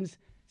 abortions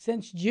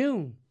since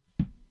June.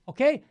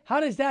 Okay, how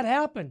does that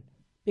happen?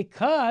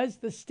 Because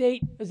the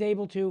state was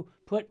able to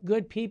put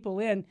good people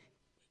in,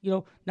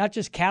 not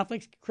just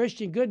Catholics,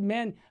 Christian, good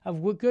men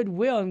of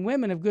goodwill and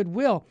women of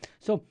goodwill.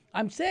 So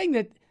I'm saying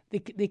that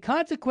the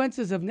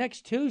consequences of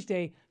next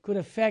Tuesday could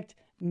affect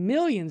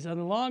millions in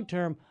the long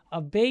term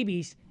of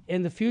babies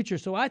in the future.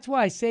 So that's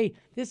why I say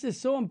this is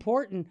so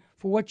important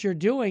for what you're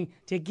doing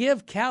to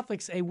give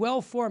Catholics a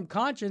well-formed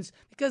conscience,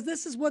 because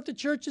this is what the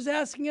church is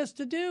asking us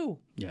to do.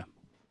 Yeah.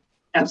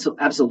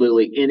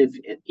 Absolutely. And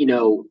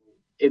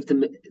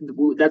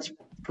that's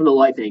from the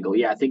life angle.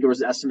 Yeah, I think there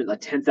was an estimate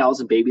like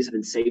 10,000 babies have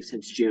been saved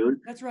since June.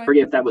 That's right.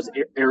 Forget if that was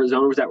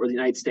Arizona, was that were the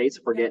United States?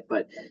 I forget,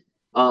 but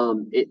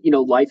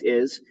life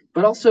is.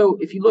 But also,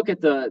 if you look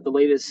at the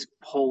latest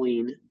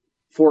polling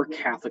for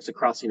Catholics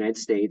across the United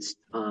States,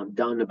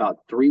 done about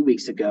 3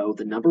 weeks ago,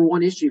 the number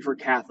one issue for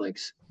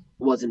Catholics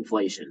was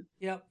inflation.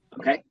 Yep.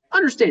 Okay,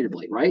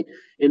 understandably, right?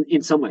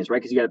 In some ways,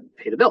 right? Because you got to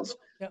pay the bills.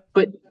 Yep.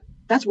 But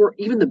that's where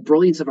even the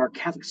brilliance of our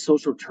Catholic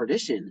social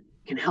tradition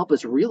can help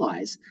us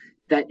realize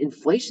that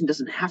inflation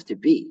doesn't have to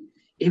be.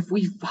 If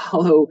we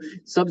follow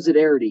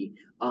subsidiarity,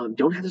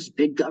 don't have this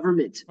big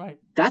government, right,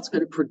 that's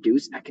going to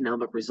produce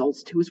economic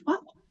results too as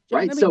well, John,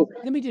 right?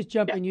 Let me just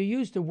jump in. You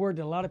used a word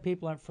that a lot of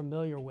people aren't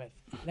familiar with.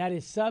 That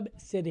is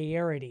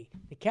subsidiarity.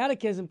 The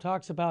Catechism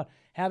talks about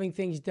having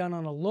things done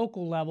on a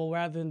local level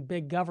rather than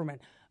big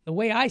government. The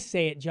way I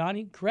say it,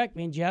 Johnny, correct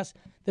me, and Jess,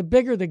 the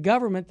bigger the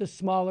government, the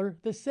smaller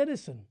the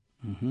citizen.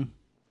 Mm-hmm.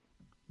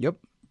 Yep.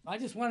 I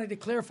just wanted to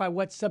clarify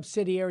what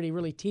subsidiarity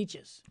really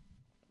teaches.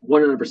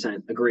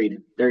 100% agreed.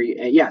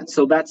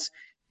 So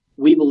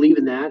we believe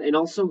in that, and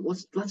also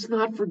let's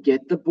not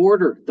forget the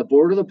border.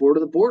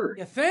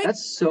 You think?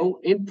 That's so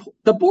important.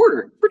 The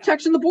border,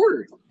 protection of the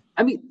border.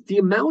 I mean, the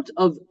amount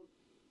of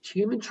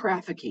human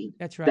trafficking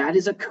that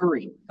is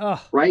occurring,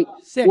 right?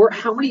 Sick. Or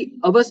how many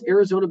of us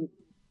Arizona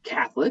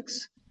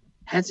Catholics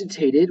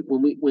hesitated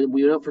when we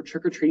went out for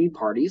trick-or-treating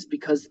parties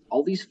because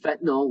all these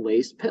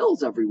fentanyl-laced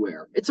pills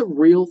everywhere. It's a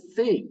real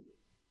thing,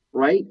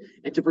 right?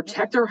 And to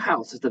protect our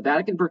house, as the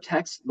Vatican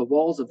protects the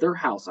walls of their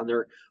house on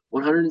their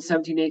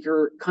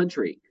 117-acre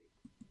country,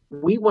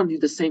 we want to do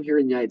the same here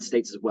in the United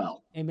States as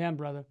well. Amen,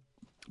 brother.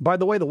 By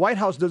the way, the White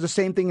House does the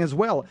same thing as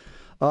well.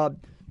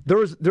 There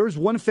was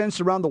one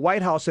fence around the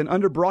White House, and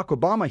under Barack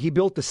Obama, he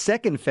built the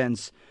second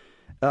fence.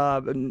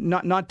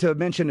 Not to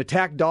mention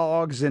attack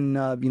dogs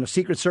and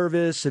Secret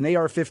Service and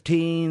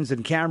AR-15s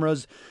and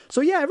cameras.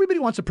 So yeah, everybody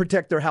wants to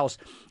protect their house.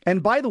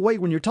 And by the way,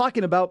 when you're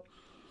talking about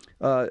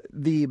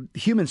the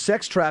human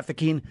sex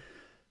trafficking,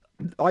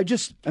 I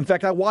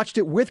watched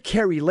it with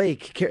Kari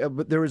Lake. It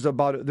was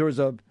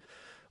a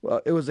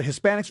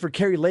Hispanics for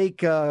Kari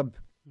Lake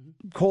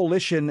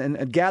coalition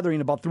and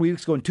gathering about 3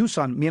 weeks ago in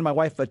Tucson. Me and my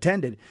wife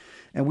attended,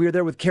 and we were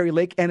there with Kari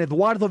Lake, and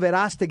Eduardo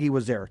Verástegui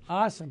was there.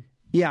 Awesome.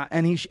 Yeah,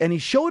 and he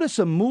showed us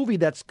a movie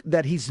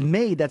that he's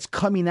made that's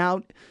coming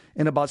out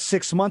in about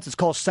 6 months. It's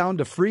called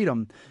Sound of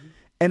Freedom.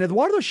 And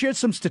Eduardo shared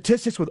some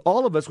statistics with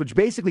all of us, which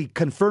basically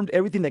confirmed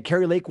everything that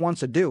Kari Lake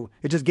wants to do.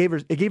 It just gave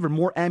her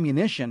more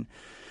ammunition.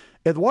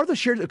 Eduardo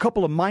shared a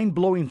couple of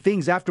mind-blowing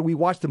things after we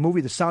watched the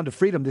movie The Sound of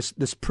Freedom,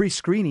 this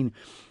pre-screening.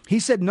 He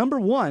said, number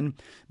one,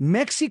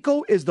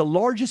 Mexico is the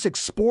largest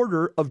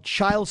exporter of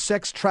child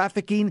sex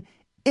trafficking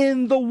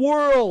in the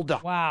world.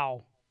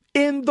 Wow.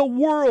 In the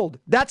world.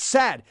 That's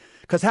sad,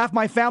 because half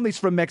my family's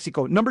from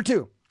Mexico. Number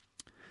two,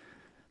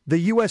 the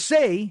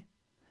USA,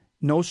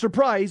 no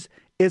surprise,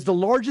 is the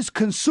largest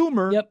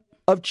consumer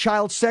of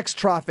child sex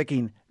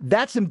trafficking.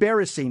 That's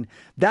embarrassing.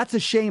 That's a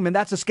shame, and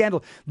that's a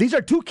scandal. These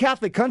are two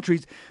Catholic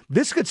countries.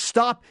 This could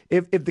stop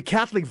if the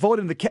Catholic vote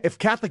and if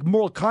Catholic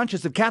moral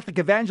conscience, if Catholic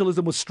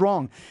evangelism was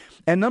strong.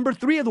 And number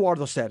three,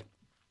 Eduardo said,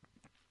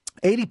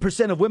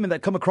 80% of women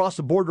that come across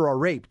the border are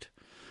raped.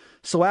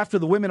 So after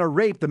the women are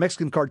raped, the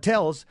Mexican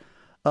cartels,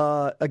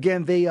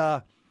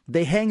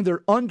 they hang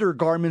their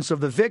undergarments of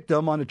the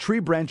victim on a tree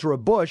branch or a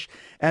bush,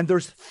 and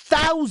there's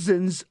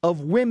thousands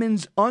of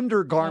women's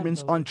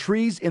undergarments on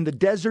trees in the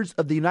deserts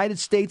of the United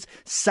States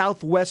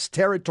Southwest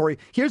Territory.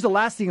 Here's the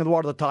last thing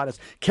Eduardo taught us.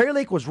 Kari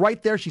Lake was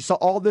right there. She saw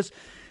all this,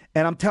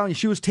 and I'm telling you,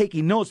 she was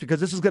taking notes because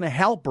this is going to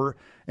help her,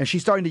 and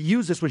she's starting to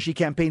use this when she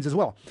campaigns as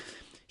well.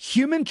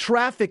 Human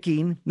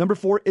trafficking, number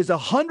four, is a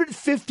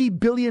 $150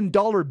 billion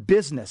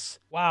business.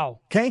 Wow.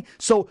 Okay?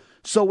 So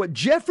what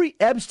Jeffrey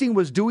Epstein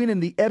was doing in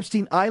the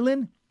Epstein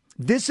Island,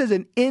 this is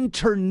an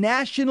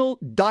international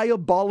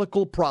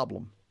diabolical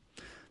problem.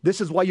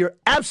 This is why you're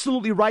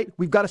absolutely right.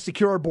 We've got to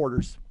secure our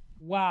borders.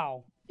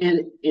 Wow.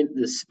 And in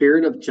the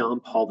spirit of John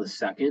Paul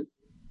II,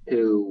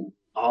 who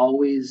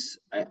always,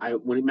 I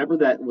remember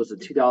that was the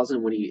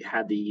 2000 when he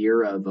had the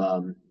year of,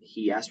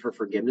 he asked for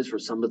forgiveness for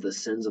some of the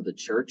sins of the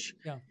church.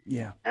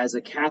 Yeah. As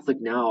a Catholic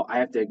now, I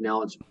have to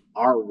acknowledge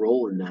our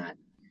role in that.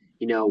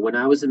 When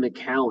I was in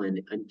McAllen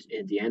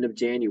at the end of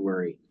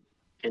January,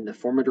 and the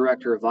former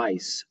director of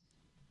ICE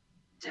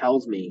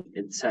tells me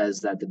and says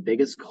that the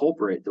biggest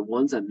culprit, the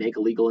ones that make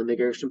illegal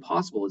immigration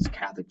possible, is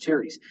Catholic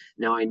charities.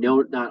 Now, I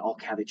know not all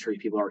Catholic charity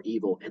people are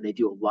evil, and they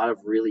do a lot of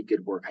really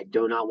good work. I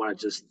do not want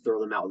to just throw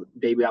them out,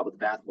 baby out with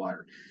the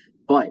bathwater.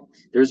 But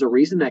there's a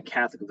reason that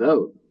Catholic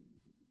Vote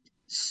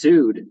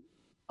sued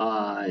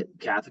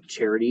Catholic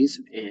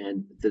charities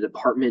and the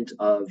Department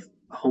of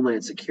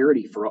Homeland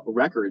Security for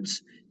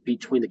records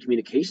between the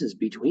communications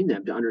between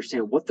them to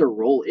understand what their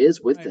role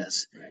is with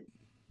this.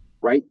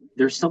 right?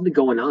 There's something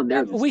going on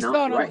there. We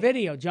saw it right. on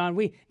video, John.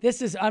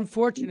 This is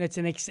unfortunate.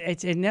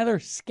 It's another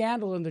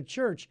scandal in the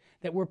church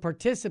that we're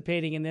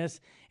participating in this.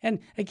 And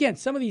again,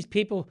 some of these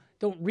people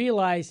don't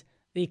realize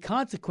the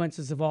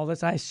consequences of all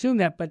this. I assume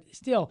that, but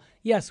still,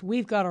 yes,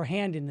 we've got our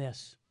hand in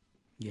this.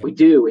 Yeah. We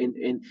do,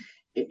 and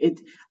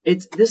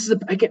this is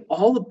again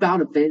all about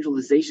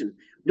evangelization.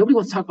 Nobody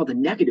wants to talk about the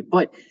negative,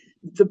 but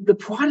the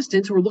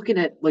Protestants who are looking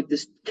at like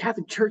this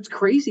Catholic Church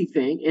crazy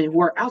thing and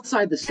who are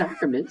outside the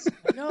sacraments,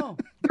 no,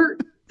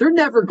 they're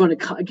never going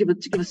to give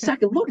a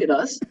second look at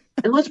us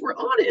unless we're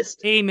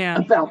honest. Amen.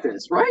 About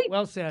this, right?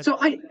 Well said. So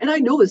I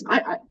know this.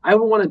 I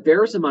don't want to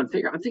embarrass him on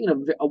figure. I'm thinking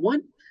of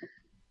one,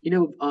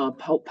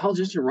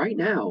 politician right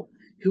now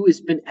who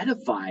has been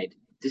edified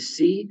to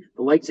see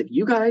the likes of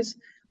you guys,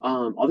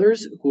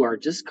 others who are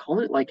just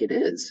calling it like it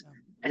is,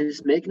 and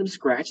it's making him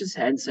scratch his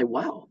head and say,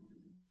 "Wow,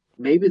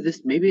 maybe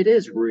it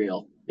is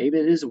real. Maybe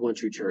it is a one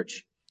true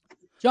church."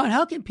 John,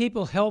 how can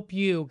people help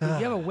you? Do you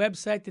have a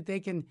website that they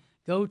can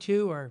go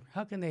to, or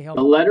how can they help?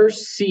 The letter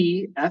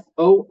C,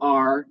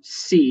 FORC.com,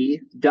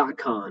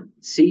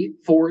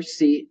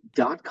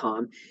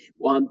 C4C.com.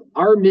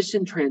 Our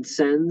mission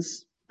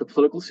transcends the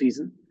political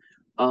season.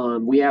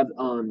 We have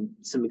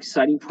some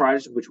exciting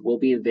projects which we'll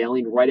be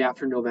unveiling right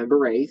after November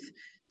 8th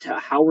to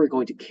how we're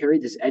going to carry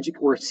this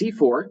we're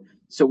C4.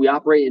 So we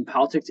operate in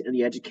politics and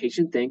the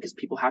education thing because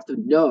people have to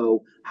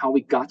know how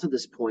we got to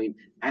this point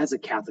as a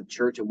Catholic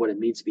church and what it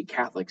means to be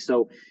Catholic.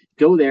 So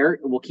go there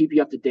and we'll keep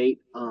you up to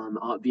date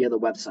via the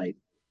website.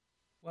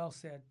 Well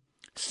said.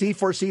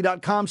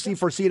 C4C.com,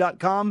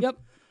 C4C.com. Yep.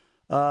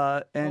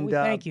 And we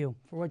thank you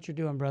for what you're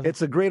doing, brother.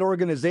 It's a great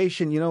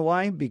organization. You know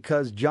why?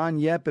 Because John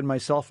Yep and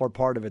myself are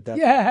part of it.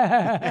 And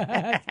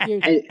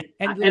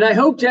I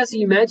hope, Jesse,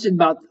 you mentioned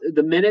about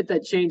the minute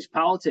that changed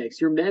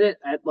politics. Your minute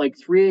at like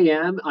 3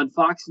 a.m. on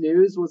Fox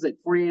News, was it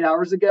 48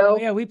 hours ago?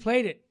 Oh, yeah, we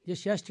played it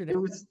just yesterday. It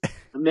was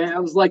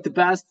like the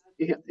best.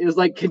 It was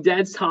like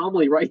condensed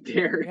homily right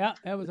there. Yeah,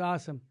 that was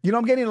awesome. You know,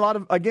 I'm getting a lot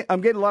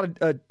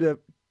of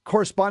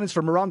correspondence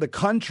from around the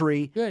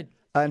country. Good.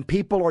 And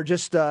people are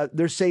just,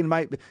 they're saying,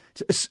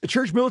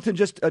 Church Militant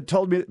just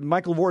told me,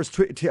 Michael Voris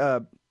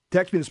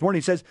texted me this morning.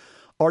 He says,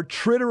 our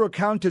Twitter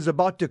account is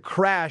about to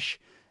crash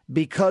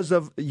because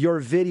of your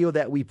video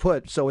that we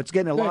put. So it's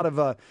getting a lot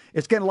of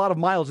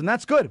miles, and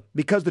that's good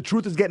because the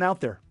truth is getting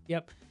out there.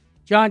 Yep.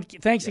 John,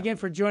 thanks again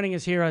for joining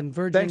us here on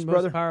Virgin Most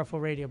brother.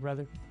 Powerful Radio,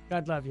 brother.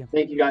 God love you.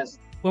 Thank you, guys.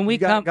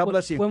 God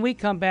bless you. When we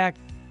come back,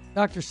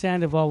 Dr.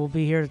 Sandoval will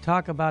be here to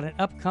talk about an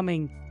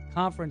upcoming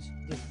conference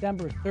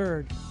December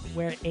 3rd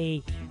where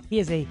he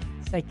is a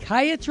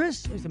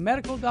psychiatrist, he's a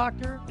medical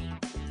doctor,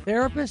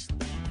 therapist.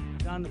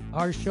 He's on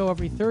our show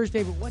every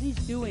Thursday, but what he's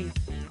doing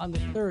on the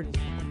 3rd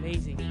is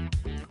amazing.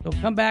 So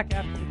come back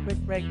after the quick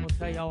break, we'll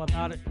tell you all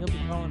about it. He'll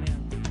be calling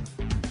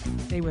in.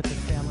 Stay with us,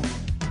 family.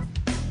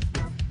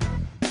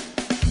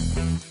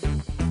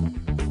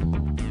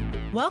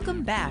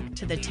 Welcome back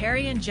to the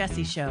Terry and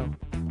Jesse Show.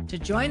 To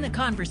join the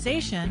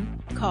conversation,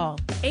 call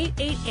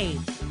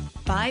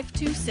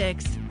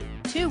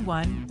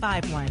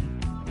 888-526-2151.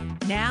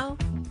 Now,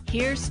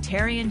 here's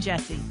Terry and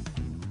Jesse.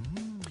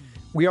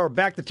 We are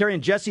back, the Terry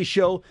and Jesse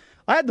Show.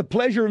 I had the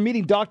pleasure of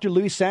meeting Dr.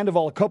 Luis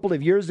Sandoval a couple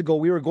of years ago.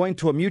 We were going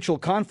to a mutual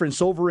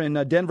conference over in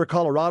Denver,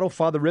 Colorado.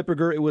 Father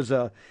Ripperger, it was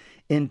a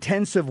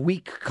intensive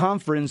week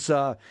conference.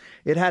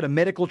 It had a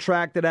medical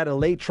track, it had a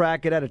lay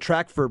track, it had a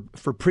track for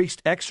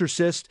priest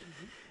exorcist.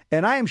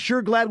 And I am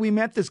sure glad we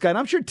met this guy. And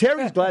I'm sure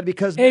Terry's glad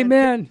because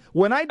Amen.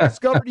 When I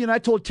discovered you and I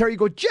told Terry,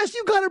 Jess,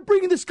 you got to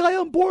bring this guy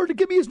on board and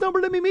give me his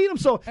number. Let me meet him.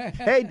 So,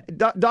 hey,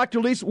 Dr.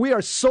 Luis, we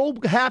are so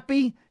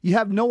happy. You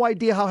have no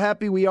idea how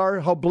happy we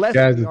are, how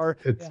blessed we are.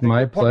 It's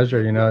my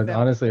pleasure.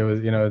 Honestly, it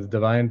was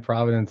divine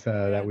providence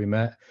that we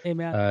met.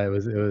 Amen. It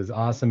was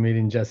awesome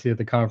meeting Jesse at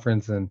the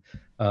conference. And,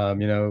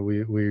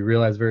 we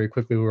realized very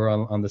quickly we were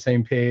on the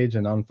same page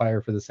and on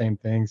fire for the same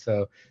thing.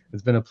 So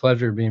it's been a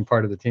pleasure being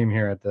part of the team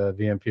here at the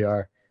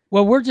VMPR.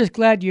 Well, we're just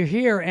glad you're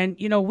here. And,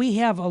 we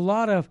have a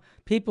lot of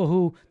people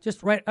who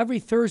just every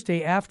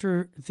Thursday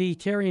after the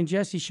Terry and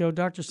Jesse Show,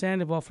 Dr.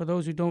 Sandoval, for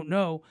those who don't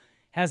know,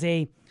 has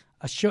a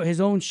show, his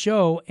own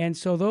show. And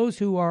so those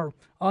who are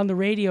on the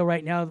radio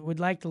right now that would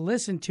like to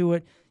listen to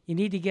it, you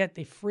need to get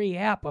the free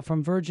app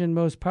from Virgin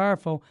Most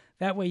Powerful.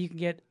 That way you can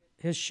get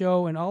his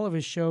show and all of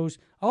his shows,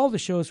 all the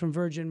shows from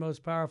Virgin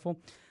Most Powerful.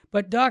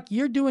 But, Doc,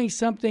 you're doing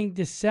something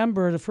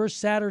December, the first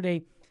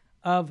Saturday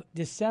of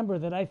December,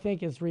 that I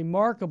think is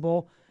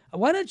remarkable.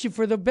 Why don't you,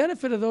 for the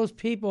benefit of those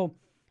people,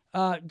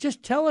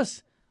 just tell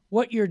us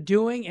what you're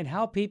doing and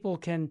how people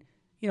can,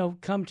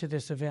 come to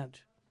this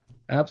event?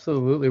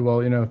 Absolutely.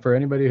 Well, for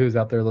anybody who's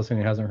out there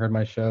listening who hasn't heard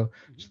my show,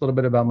 just a little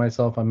bit about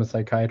myself. I'm a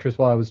psychiatrist.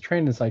 Well, I was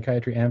trained in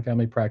psychiatry and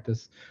family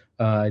practice.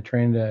 I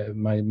trained at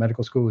my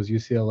medical school was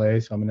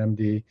UCLA, so I'm an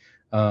MD.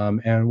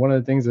 And one of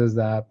the things is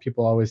that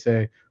people always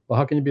say, well,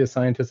 how can you be a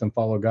scientist and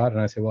follow God?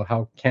 And I say, well,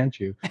 how can't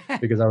you?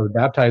 Because I was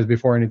baptized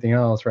before anything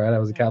else, right? I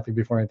was a Catholic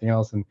before anything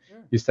else. And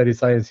you study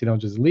science, you don't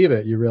just leave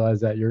it. You realize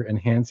that you're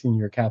enhancing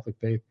your Catholic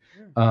faith.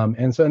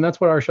 And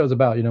that's what our show's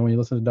about. When you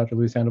listen to Dr.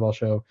 Luis Sandoval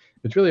show,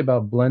 it's really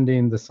about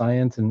blending the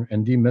science and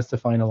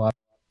demystifying a lot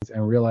of things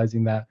and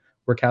realizing that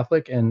we're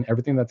Catholic, and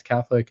everything that's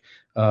Catholic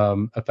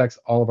affects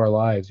all of our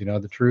lives.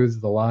 The truths,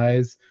 the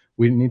lies.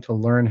 We need to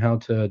learn how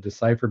to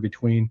decipher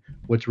between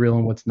what's real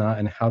and what's not,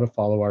 and how to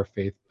follow our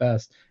faith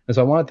best. And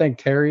so I want to thank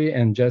Terry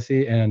and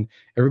Jesse and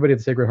everybody at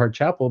the Sacred Heart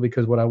Chapel,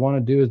 because what I want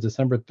to do is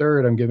December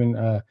 3rd,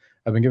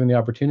 I've been given the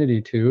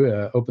opportunity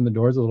to open the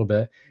doors a little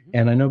bit.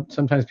 And I know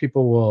sometimes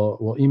people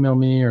will email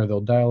me, or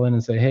they'll dial in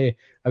and say, hey,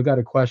 I've got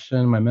a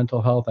question, my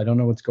mental health, I don't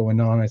know what's going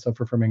on. I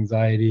suffer from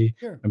anxiety.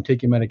 Sure. I'm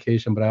taking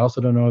medication, but I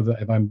also don't know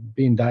if I'm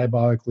being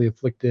diabolically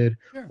afflicted,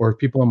 sure, or if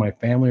people in my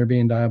family are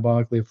being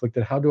diabolically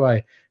afflicted. How do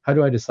I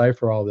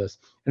decipher all this?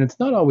 And it's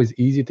not always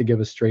easy to give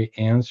a straight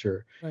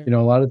answer. Right.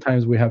 A lot of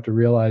times we have to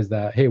realize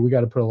that, hey, we got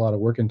to put a lot of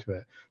work into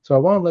it. So I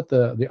want to let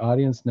the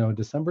audience know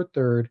December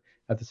 3rd,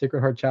 at the Sacred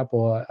Heart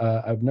Chapel.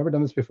 I've never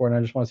done this before, and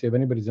I just want to see if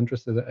anybody's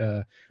interested.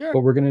 Sure.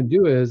 What we're going to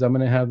do is I'm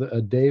going to have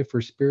a day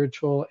for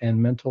spiritual and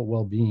mental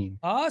well-being.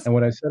 Awesome. And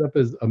what I set up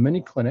is a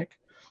mini clinic.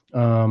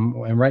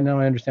 And right now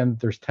I understand that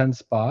there's 10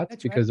 spots.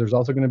 That's because There's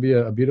also going to be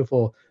a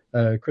beautiful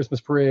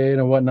Christmas parade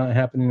and whatnot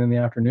happening in the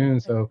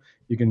afternoon. So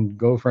you can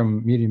go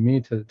from meeting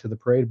me to the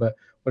parade. But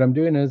what I'm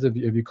doing is if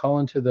you call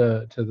into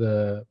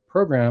the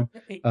program,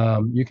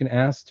 you can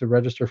ask to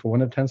register for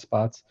one of 10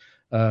 spots.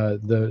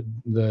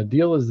 The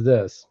deal is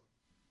this.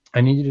 I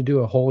need you to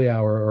do a holy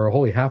hour or a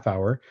holy half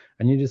hour.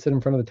 I need you to sit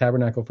in front of the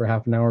tabernacle for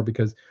half an hour,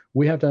 because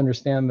we have to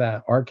understand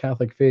that our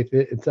Catholic faith,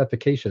 it's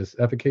efficacious.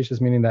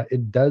 Efficacious meaning that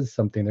it does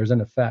something. There's an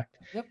effect.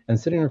 Yep. And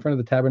sitting in front of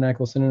the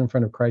tabernacle, sitting in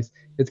front of Christ,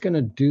 it's going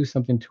to do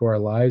something to our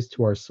lives,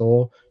 to our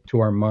soul, to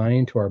our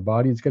mind, to our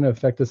body. It's going to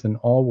affect us in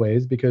all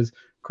ways, because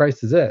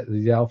Christ is it,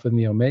 the Alpha and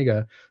the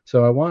Omega.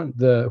 So I want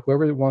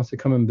whoever wants to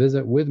come and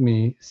visit with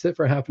me, sit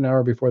for half an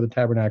hour before the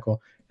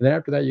tabernacle. And then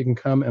after that, you can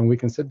come and we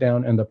can sit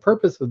down. And the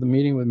purpose of the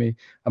meeting with me,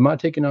 I'm not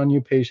taking on new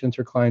patients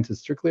or clients. It's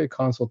strictly a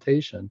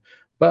consultation.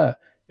 But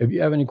if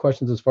you have any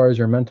questions as far as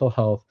your mental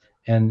health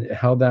and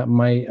how that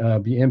might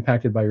be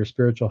impacted by your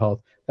spiritual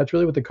health, that's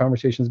really what the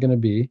conversation is going to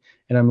be.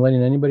 And I'm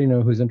letting anybody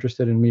know who's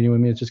interested in meeting with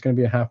me. It's just going to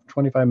be a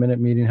 25-minute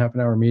meeting, half an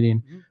hour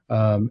meeting.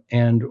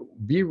 And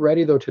be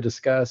ready, though, to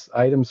discuss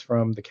items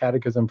from the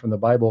Catechism, from the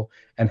Bible,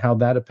 and how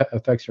that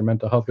affects your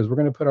mental health, because we're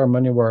going to put our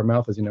money where our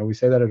mouth is. We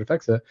say that it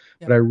affects it,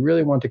 but I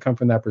really want to come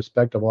from that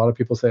perspective. A lot of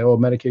people say, oh,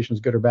 medication is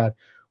good or bad.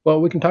 Well,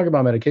 we can talk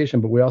about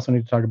medication, but we also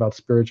need to talk about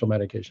spiritual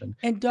medication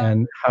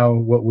and how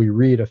what we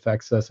read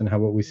affects us and how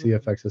what we see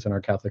affects us in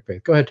our Catholic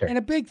faith. Go ahead, Terry. And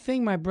a big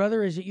thing, my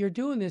brother, is that you're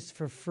doing this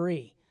for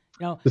free.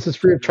 This is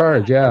free of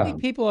charge, yeah. I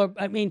think people are,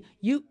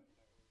 you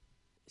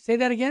say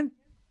that again?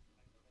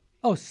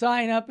 Oh,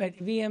 sign up at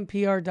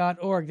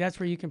vmpr.org. That's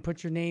where you can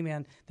put your name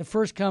in. The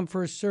first come,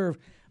 first serve.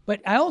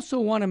 But I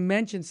also want to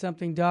mention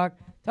something, Doc.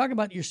 Talk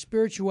about your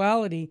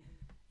spirituality.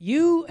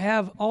 You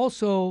have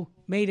also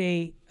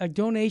made a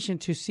donation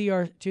to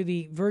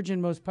the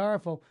Virgin Most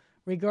Powerful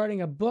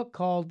regarding a book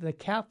called The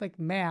Catholic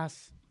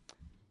Mass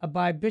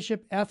by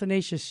Bishop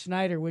Athanasius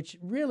Schneider, which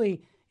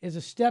really is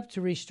a step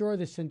to restore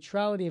the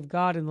centrality of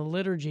God in the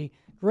liturgy.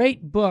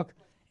 Great book.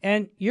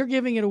 And you're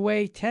giving it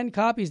away, 10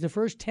 copies. The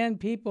first 10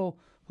 people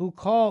who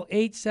call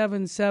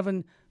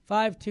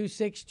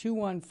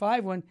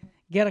 877-526-2151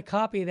 get a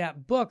copy of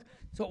that book.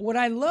 So what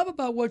I love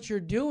about what you're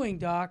doing,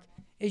 Doc,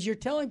 is you're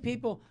telling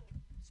people,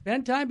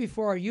 spend time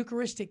before our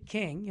Eucharistic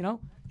King.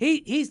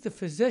 He's the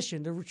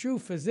physician, the true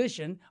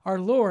physician, our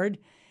Lord.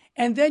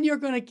 And then you're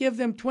going to give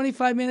them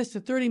 25 minutes to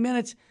 30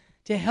 minutes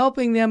to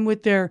helping them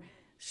with their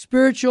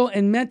spiritual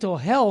and mental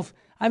health.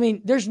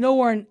 There's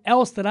nowhere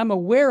else that I'm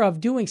aware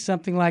of doing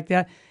something like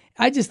that.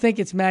 I just think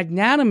it's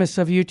magnanimous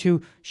of you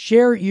to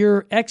share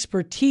your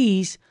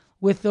expertise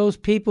with those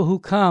people who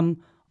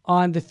come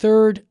on the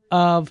 3rd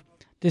of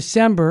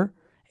December.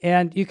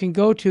 And you can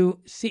go to,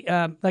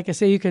 like I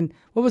say, you can,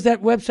 what was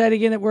that website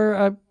again that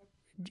we're...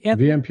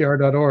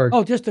 VMPR.org.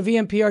 Oh, just the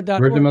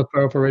VMPR.org. Virgin Most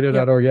Powerful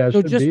Radio.org. Yeah,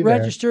 so just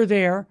register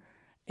there.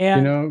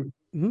 And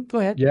go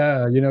ahead.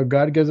 Yeah,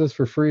 God gives us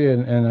for free,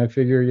 and I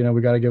figure,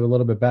 we got to give a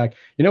little bit back.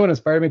 What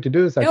inspired me to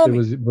do this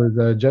actually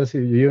was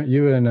Jesse,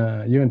 you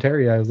and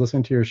Terry. I was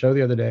listening to your show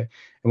the other day,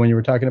 and when you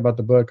were talking about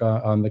the book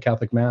on the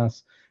Catholic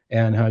Mass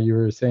and how you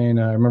were saying,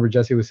 I remember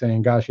Jesse was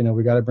saying, gosh,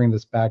 we got to bring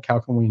this back. How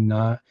can we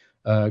not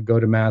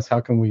go to Mass? How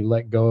can we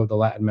let go of the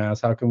Latin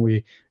Mass? How can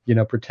we,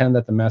 pretend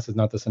that the Mass is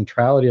not the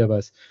centrality of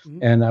us?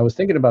 Mm-hmm. And I was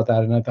thinking about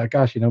that, and I thought,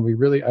 gosh, I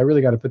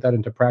really got to put that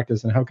into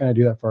practice. And how can I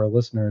do that for our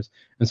listeners?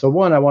 And so,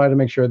 one, I wanted to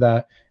make sure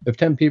that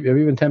if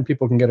even 10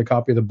 people can get a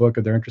copy of the book,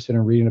 if they're interested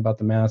in reading about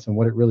the Mass and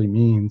what it really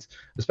means,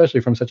 especially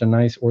from such a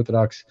nice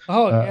Orthodox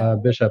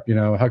bishop,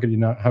 how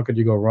could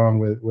you go wrong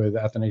with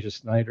Athanasius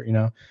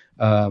Schneider?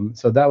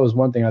 So that was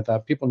one thing. I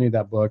thought people need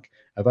that book.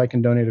 If I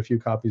can donate a few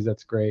copies,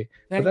 that's great.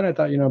 But then I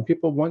thought, you got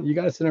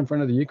to sit in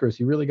front of the Eucharist.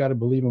 You really got to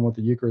believe in what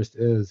the Eucharist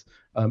is.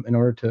 in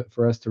order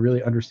for us to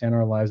really understand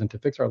our lives and to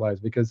fix our lives,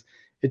 because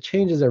it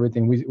changes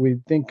everything. We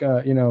think,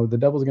 the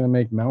devil's going to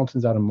make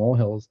mountains out of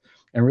molehills.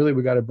 And really,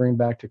 we got to bring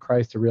back to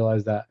Christ to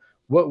realize that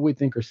what we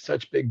think are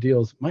such big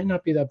deals might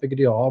not be that big a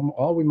deal.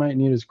 All we might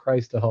need is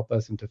Christ to help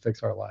us and to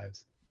fix our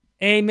lives.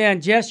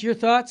 Amen. Jess, your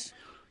thoughts?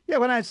 Yeah, I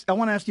want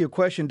to ask you a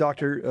question,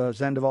 Dr.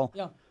 Sandoval.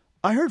 Yeah.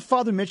 I heard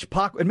Father Mitch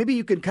Pacwa, and maybe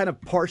you can kind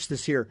of parse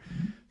this here.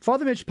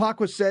 Father Mitch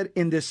Pacwa said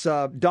in this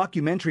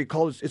documentary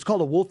it's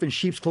called A Wolf in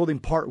Sheep's Clothing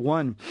Part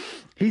 1,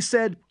 he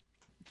said,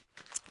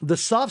 the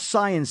soft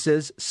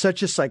sciences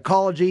such as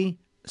psychology,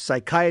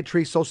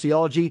 psychiatry,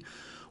 sociology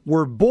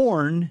were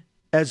born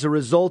as a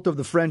result of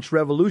the French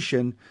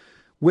Revolution,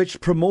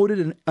 which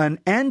promoted an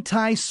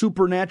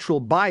anti-supernatural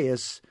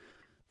bias,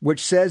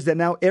 which says that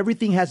now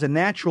everything has a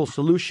natural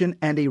solution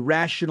and a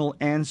rational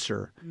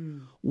answer.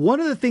 One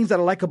of the things that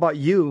I like about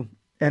you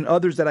and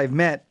others that I've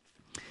met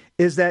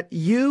is that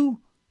you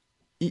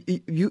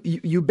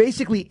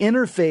basically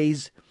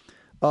interface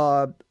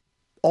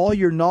all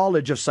your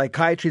knowledge of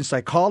psychiatry and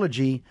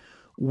psychology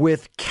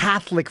with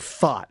Catholic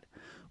thought,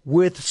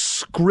 with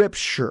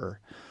scripture.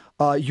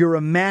 You're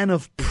a man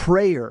of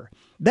prayer.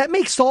 That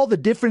makes all the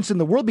difference in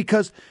the world,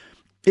 because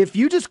if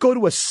you just go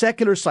to a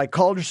secular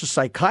psychologist or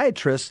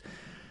psychiatrist,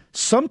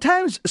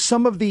 sometimes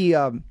some of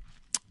the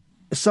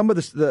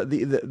solutions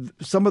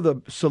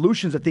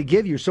that they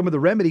give you, some of the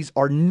remedies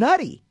are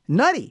nutty.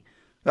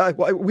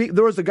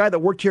 There was a guy that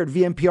worked here at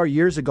VMPR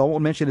years ago. I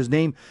won't mention his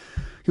name.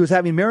 He was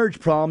having marriage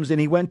problems, and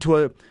he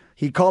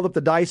called up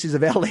the Diocese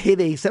of LA.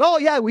 They said, "Oh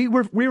yeah, we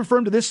refer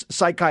him to this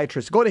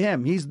psychiatrist. Go to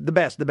him. He's the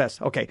best."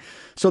 Okay.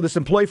 So this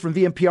employee from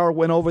VMPR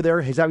went over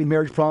there. He's having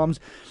marriage problems,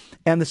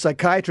 and the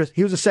psychiatrist,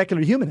 he was a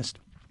secular humanist.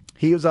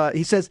 He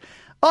says,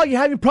 "Oh, you're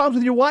having problems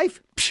with your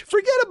wife? Psh,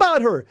 forget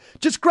about her.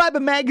 Just grab a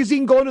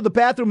magazine, go into the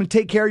bathroom, and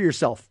take care of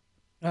yourself."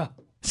 Oh.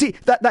 See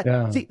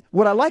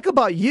what I like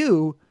about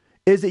you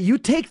is that you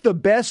take the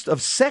best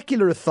of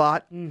secular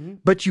thought,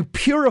 but you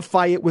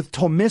purify it with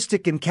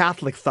Thomistic and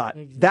Catholic thought.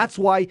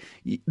 Exactly.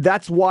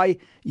 That's why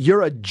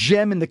you're a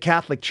gem in the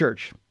Catholic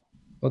Church.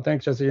 Well,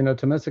 thanks, Jesse.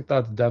 Thomistic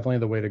thought's definitely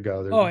the way to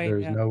go.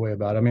 There's no way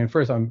about it. I mean,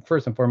 first and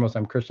foremost,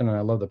 I'm Christian and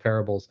I love the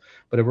parables.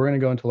 But if we're going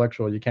to go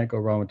intellectual, you can't go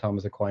wrong with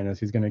Thomas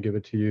Aquinas. He's going to give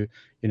it to you,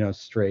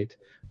 straight.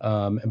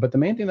 But the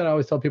main thing that I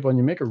always tell people, and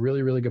you make a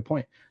really, really good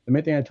point, the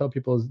main thing I tell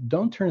people is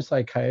don't turn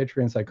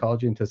psychiatry and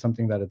psychology into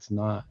something that it's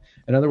not.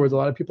 In other words, a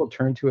lot of people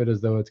turn to it as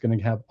though it's going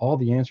to have all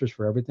the answers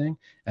for everything.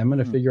 I'm going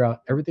to figure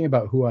out everything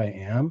about who I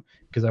am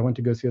because I went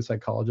to go see a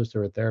psychologist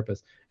or a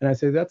therapist. And I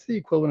say that's the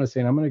equivalent of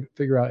saying I'm going to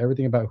figure out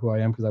everything about who I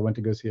am because I went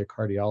to go see a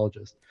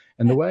cardiologist.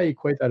 And the way I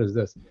equate that is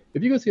this.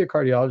 If you go see a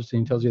cardiologist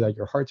and he tells you that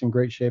your heart's in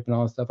great shape and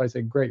all that stuff, I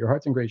say, great, your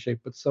heart's in great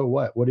shape, but so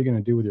what? What are you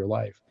going to do with your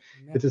life?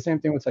 Yeah. It's the same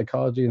thing with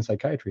psychology and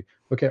psychiatry.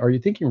 Okay, are you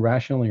thinking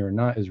rationally or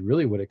not is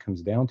really what it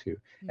comes down to.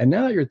 And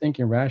now that you're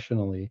thinking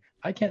rationally,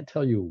 I can't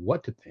tell you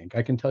what to think.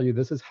 I can tell you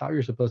this is how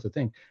you're supposed to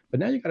think. But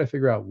now you got to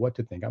figure out what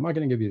to think. I'm not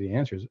going to give you the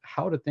answers.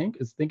 How to think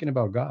is thinking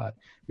about God,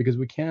 because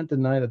we can't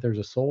deny that there's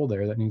a soul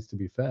there that needs to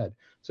be fed.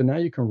 So now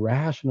you can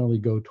rationally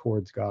go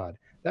towards God.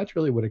 That's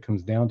really what it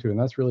comes down to. And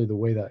that's really the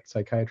way that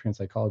psychiatry and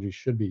psychology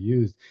should be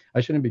used.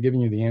 I shouldn't be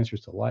giving you the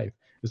answers to life.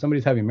 If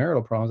somebody's having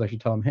marital problems, I should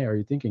tell them, hey, are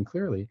you thinking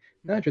clearly?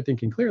 Now that you're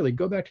thinking clearly,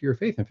 go back to your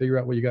faith and figure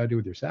out what you got to do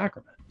with your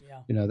sacrament.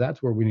 Yeah.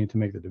 That's where we need to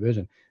make the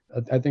division.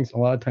 I think a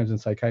lot of times in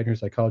psychiatry and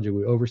psychology,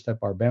 we overstep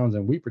our bounds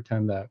and we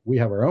pretend that we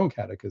have our own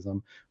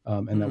catechism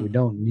and that we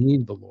don't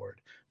need the Lord.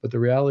 But the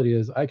reality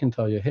is I can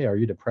tell you, hey, are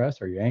you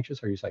depressed? Are you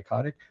anxious? Are you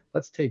psychotic?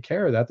 Let's take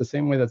care of that. The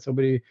same way that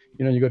somebody,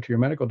 you go to your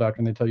medical doctor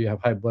and they tell you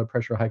have high blood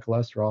pressure, high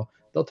cholesterol,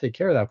 they'll take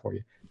care of that for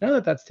you. Now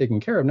that that's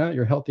taken care of, now that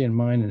you're healthy in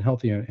mind and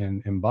healthy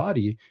in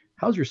body,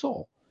 how's your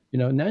soul?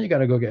 Now you got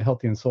to go get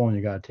healthy in soul and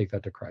you got to take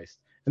that to Christ.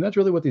 And that's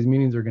really what these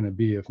meetings are going to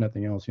be, if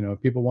nothing else.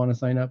 If people want to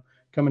sign up,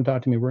 come and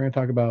talk to me. We're going to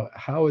talk about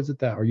how is it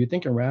that, are you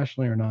thinking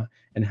rationally or not?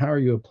 And how are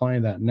you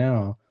applying that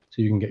now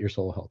so you can get your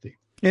soul healthy?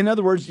 In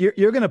other words,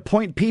 you're going to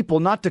point people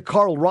not to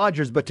Carl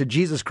Rogers, but to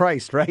Jesus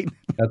Christ, right?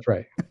 That's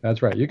right.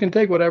 That's right. You can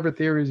take whatever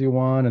theories you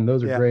want, and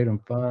those are great and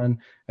fun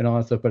and all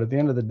that stuff. But at the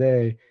end of the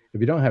day,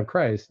 if you don't have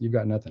Christ, you've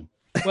got nothing.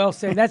 Well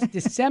said. That's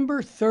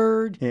December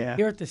 3rd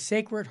here at the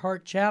Sacred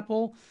Heart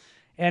Chapel.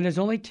 And there's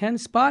only 10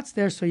 spots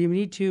there, so you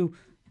need to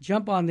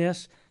jump on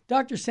this.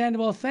 Dr.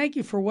 Sandoval, thank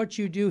you for what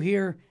you do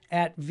here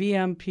at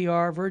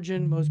VMPR,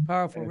 Virgin Most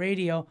Powerful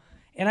Radio.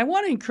 And I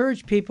want to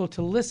encourage people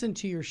to listen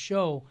to your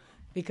show,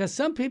 because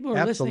some people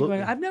are listening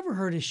going, I've never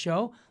heard his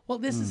show. Well,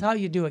 this is how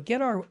you do it.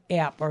 Get our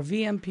app, our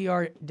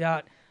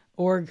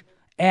vmpr.org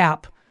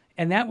app,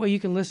 and that way you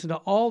can listen to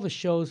all the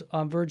shows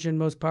on Virgin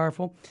Most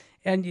Powerful.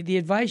 And the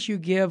advice you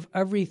give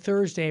every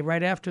Thursday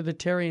right after the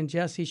Terry and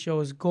Jesse show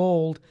is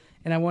gold,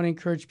 and I want to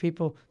encourage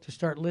people to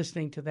start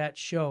listening to that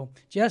show.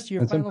 Jess,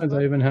 your final sometimes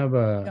I even have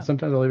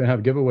sometimes I'll even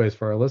have giveaways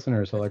for our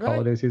listeners. So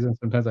holiday season,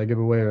 sometimes I give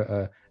away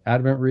a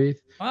Advent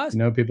wreath.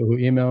 Awesome. People who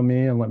email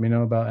me and let me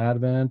know about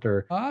Advent,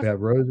 or we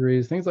have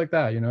rosaries, things like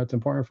that. It's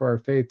important for our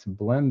faith to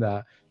blend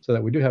that so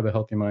that we do have a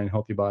healthy mind,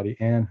 healthy body,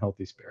 and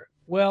healthy spirit.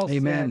 Well,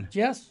 amen.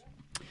 Jess?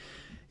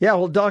 Yeah,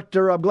 well,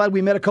 Doctor, I'm glad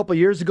we met a couple of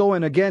years ago,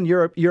 and again,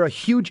 you're a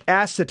huge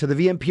asset to the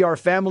VMPR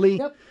family.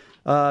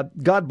 Yep.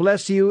 God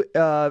bless you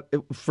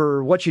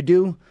for what you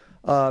do,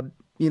 for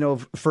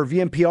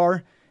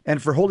VMPR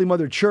and for Holy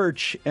Mother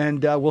Church,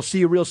 and we'll see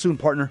you real soon,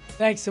 partner.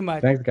 Thanks so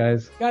much. Thanks,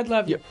 guys. God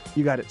love you.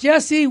 You got it.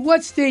 Jesse,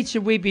 what state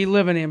should we be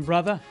living in,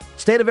 brother?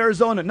 State of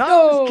Arizona.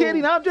 No,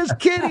 I'm just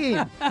kidding.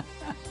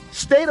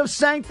 State of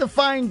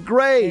sanctifying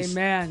grace.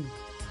 Amen.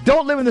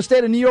 Don't live in the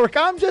state of New York.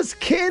 I'm just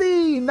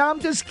kidding.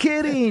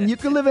 You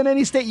can live in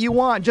any state you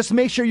want. Just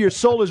make sure your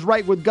soul is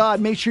right with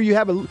God. Make sure you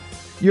have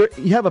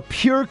a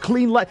pure,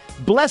 clean life.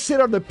 Blessed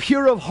are the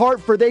pure of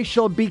heart, for they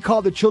shall be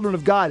called the children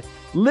of God.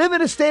 Live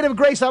in a state of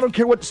grace. I don't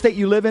care what state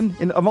you live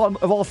in of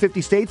all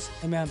 50 states.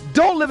 Amen.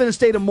 Don't live in a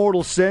state of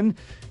mortal sin.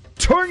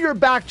 Turn your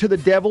back to the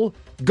devil.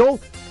 Go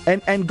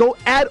and go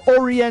ad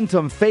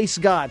orientem. Face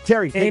God.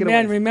 Terry, take it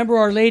away. Remember,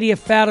 Our Lady of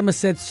Fatima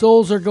said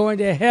souls are going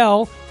to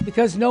hell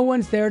because no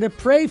one's there to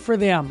pray for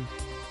them.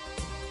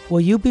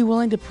 Will you be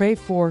willing to pray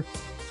for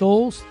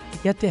souls to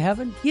get to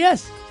heaven?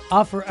 Yes.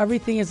 Offer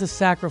everything as a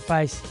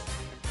sacrifice.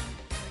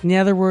 In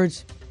other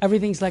words,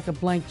 everything's like a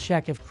blank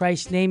check. If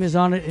Christ's name is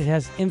on it, it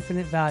has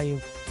infinite value.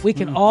 We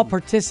can all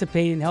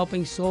participate in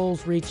helping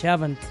souls reach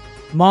heaven.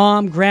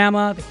 Mom,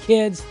 grandma, the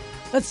kids.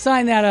 Let's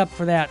sign that up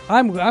for that.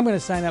 I'm going to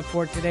sign up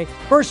for it today.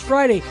 First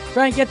Friday,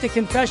 try and get the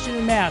confession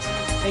and Mass.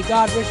 May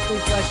God richly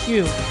bless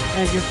you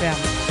and your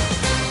family.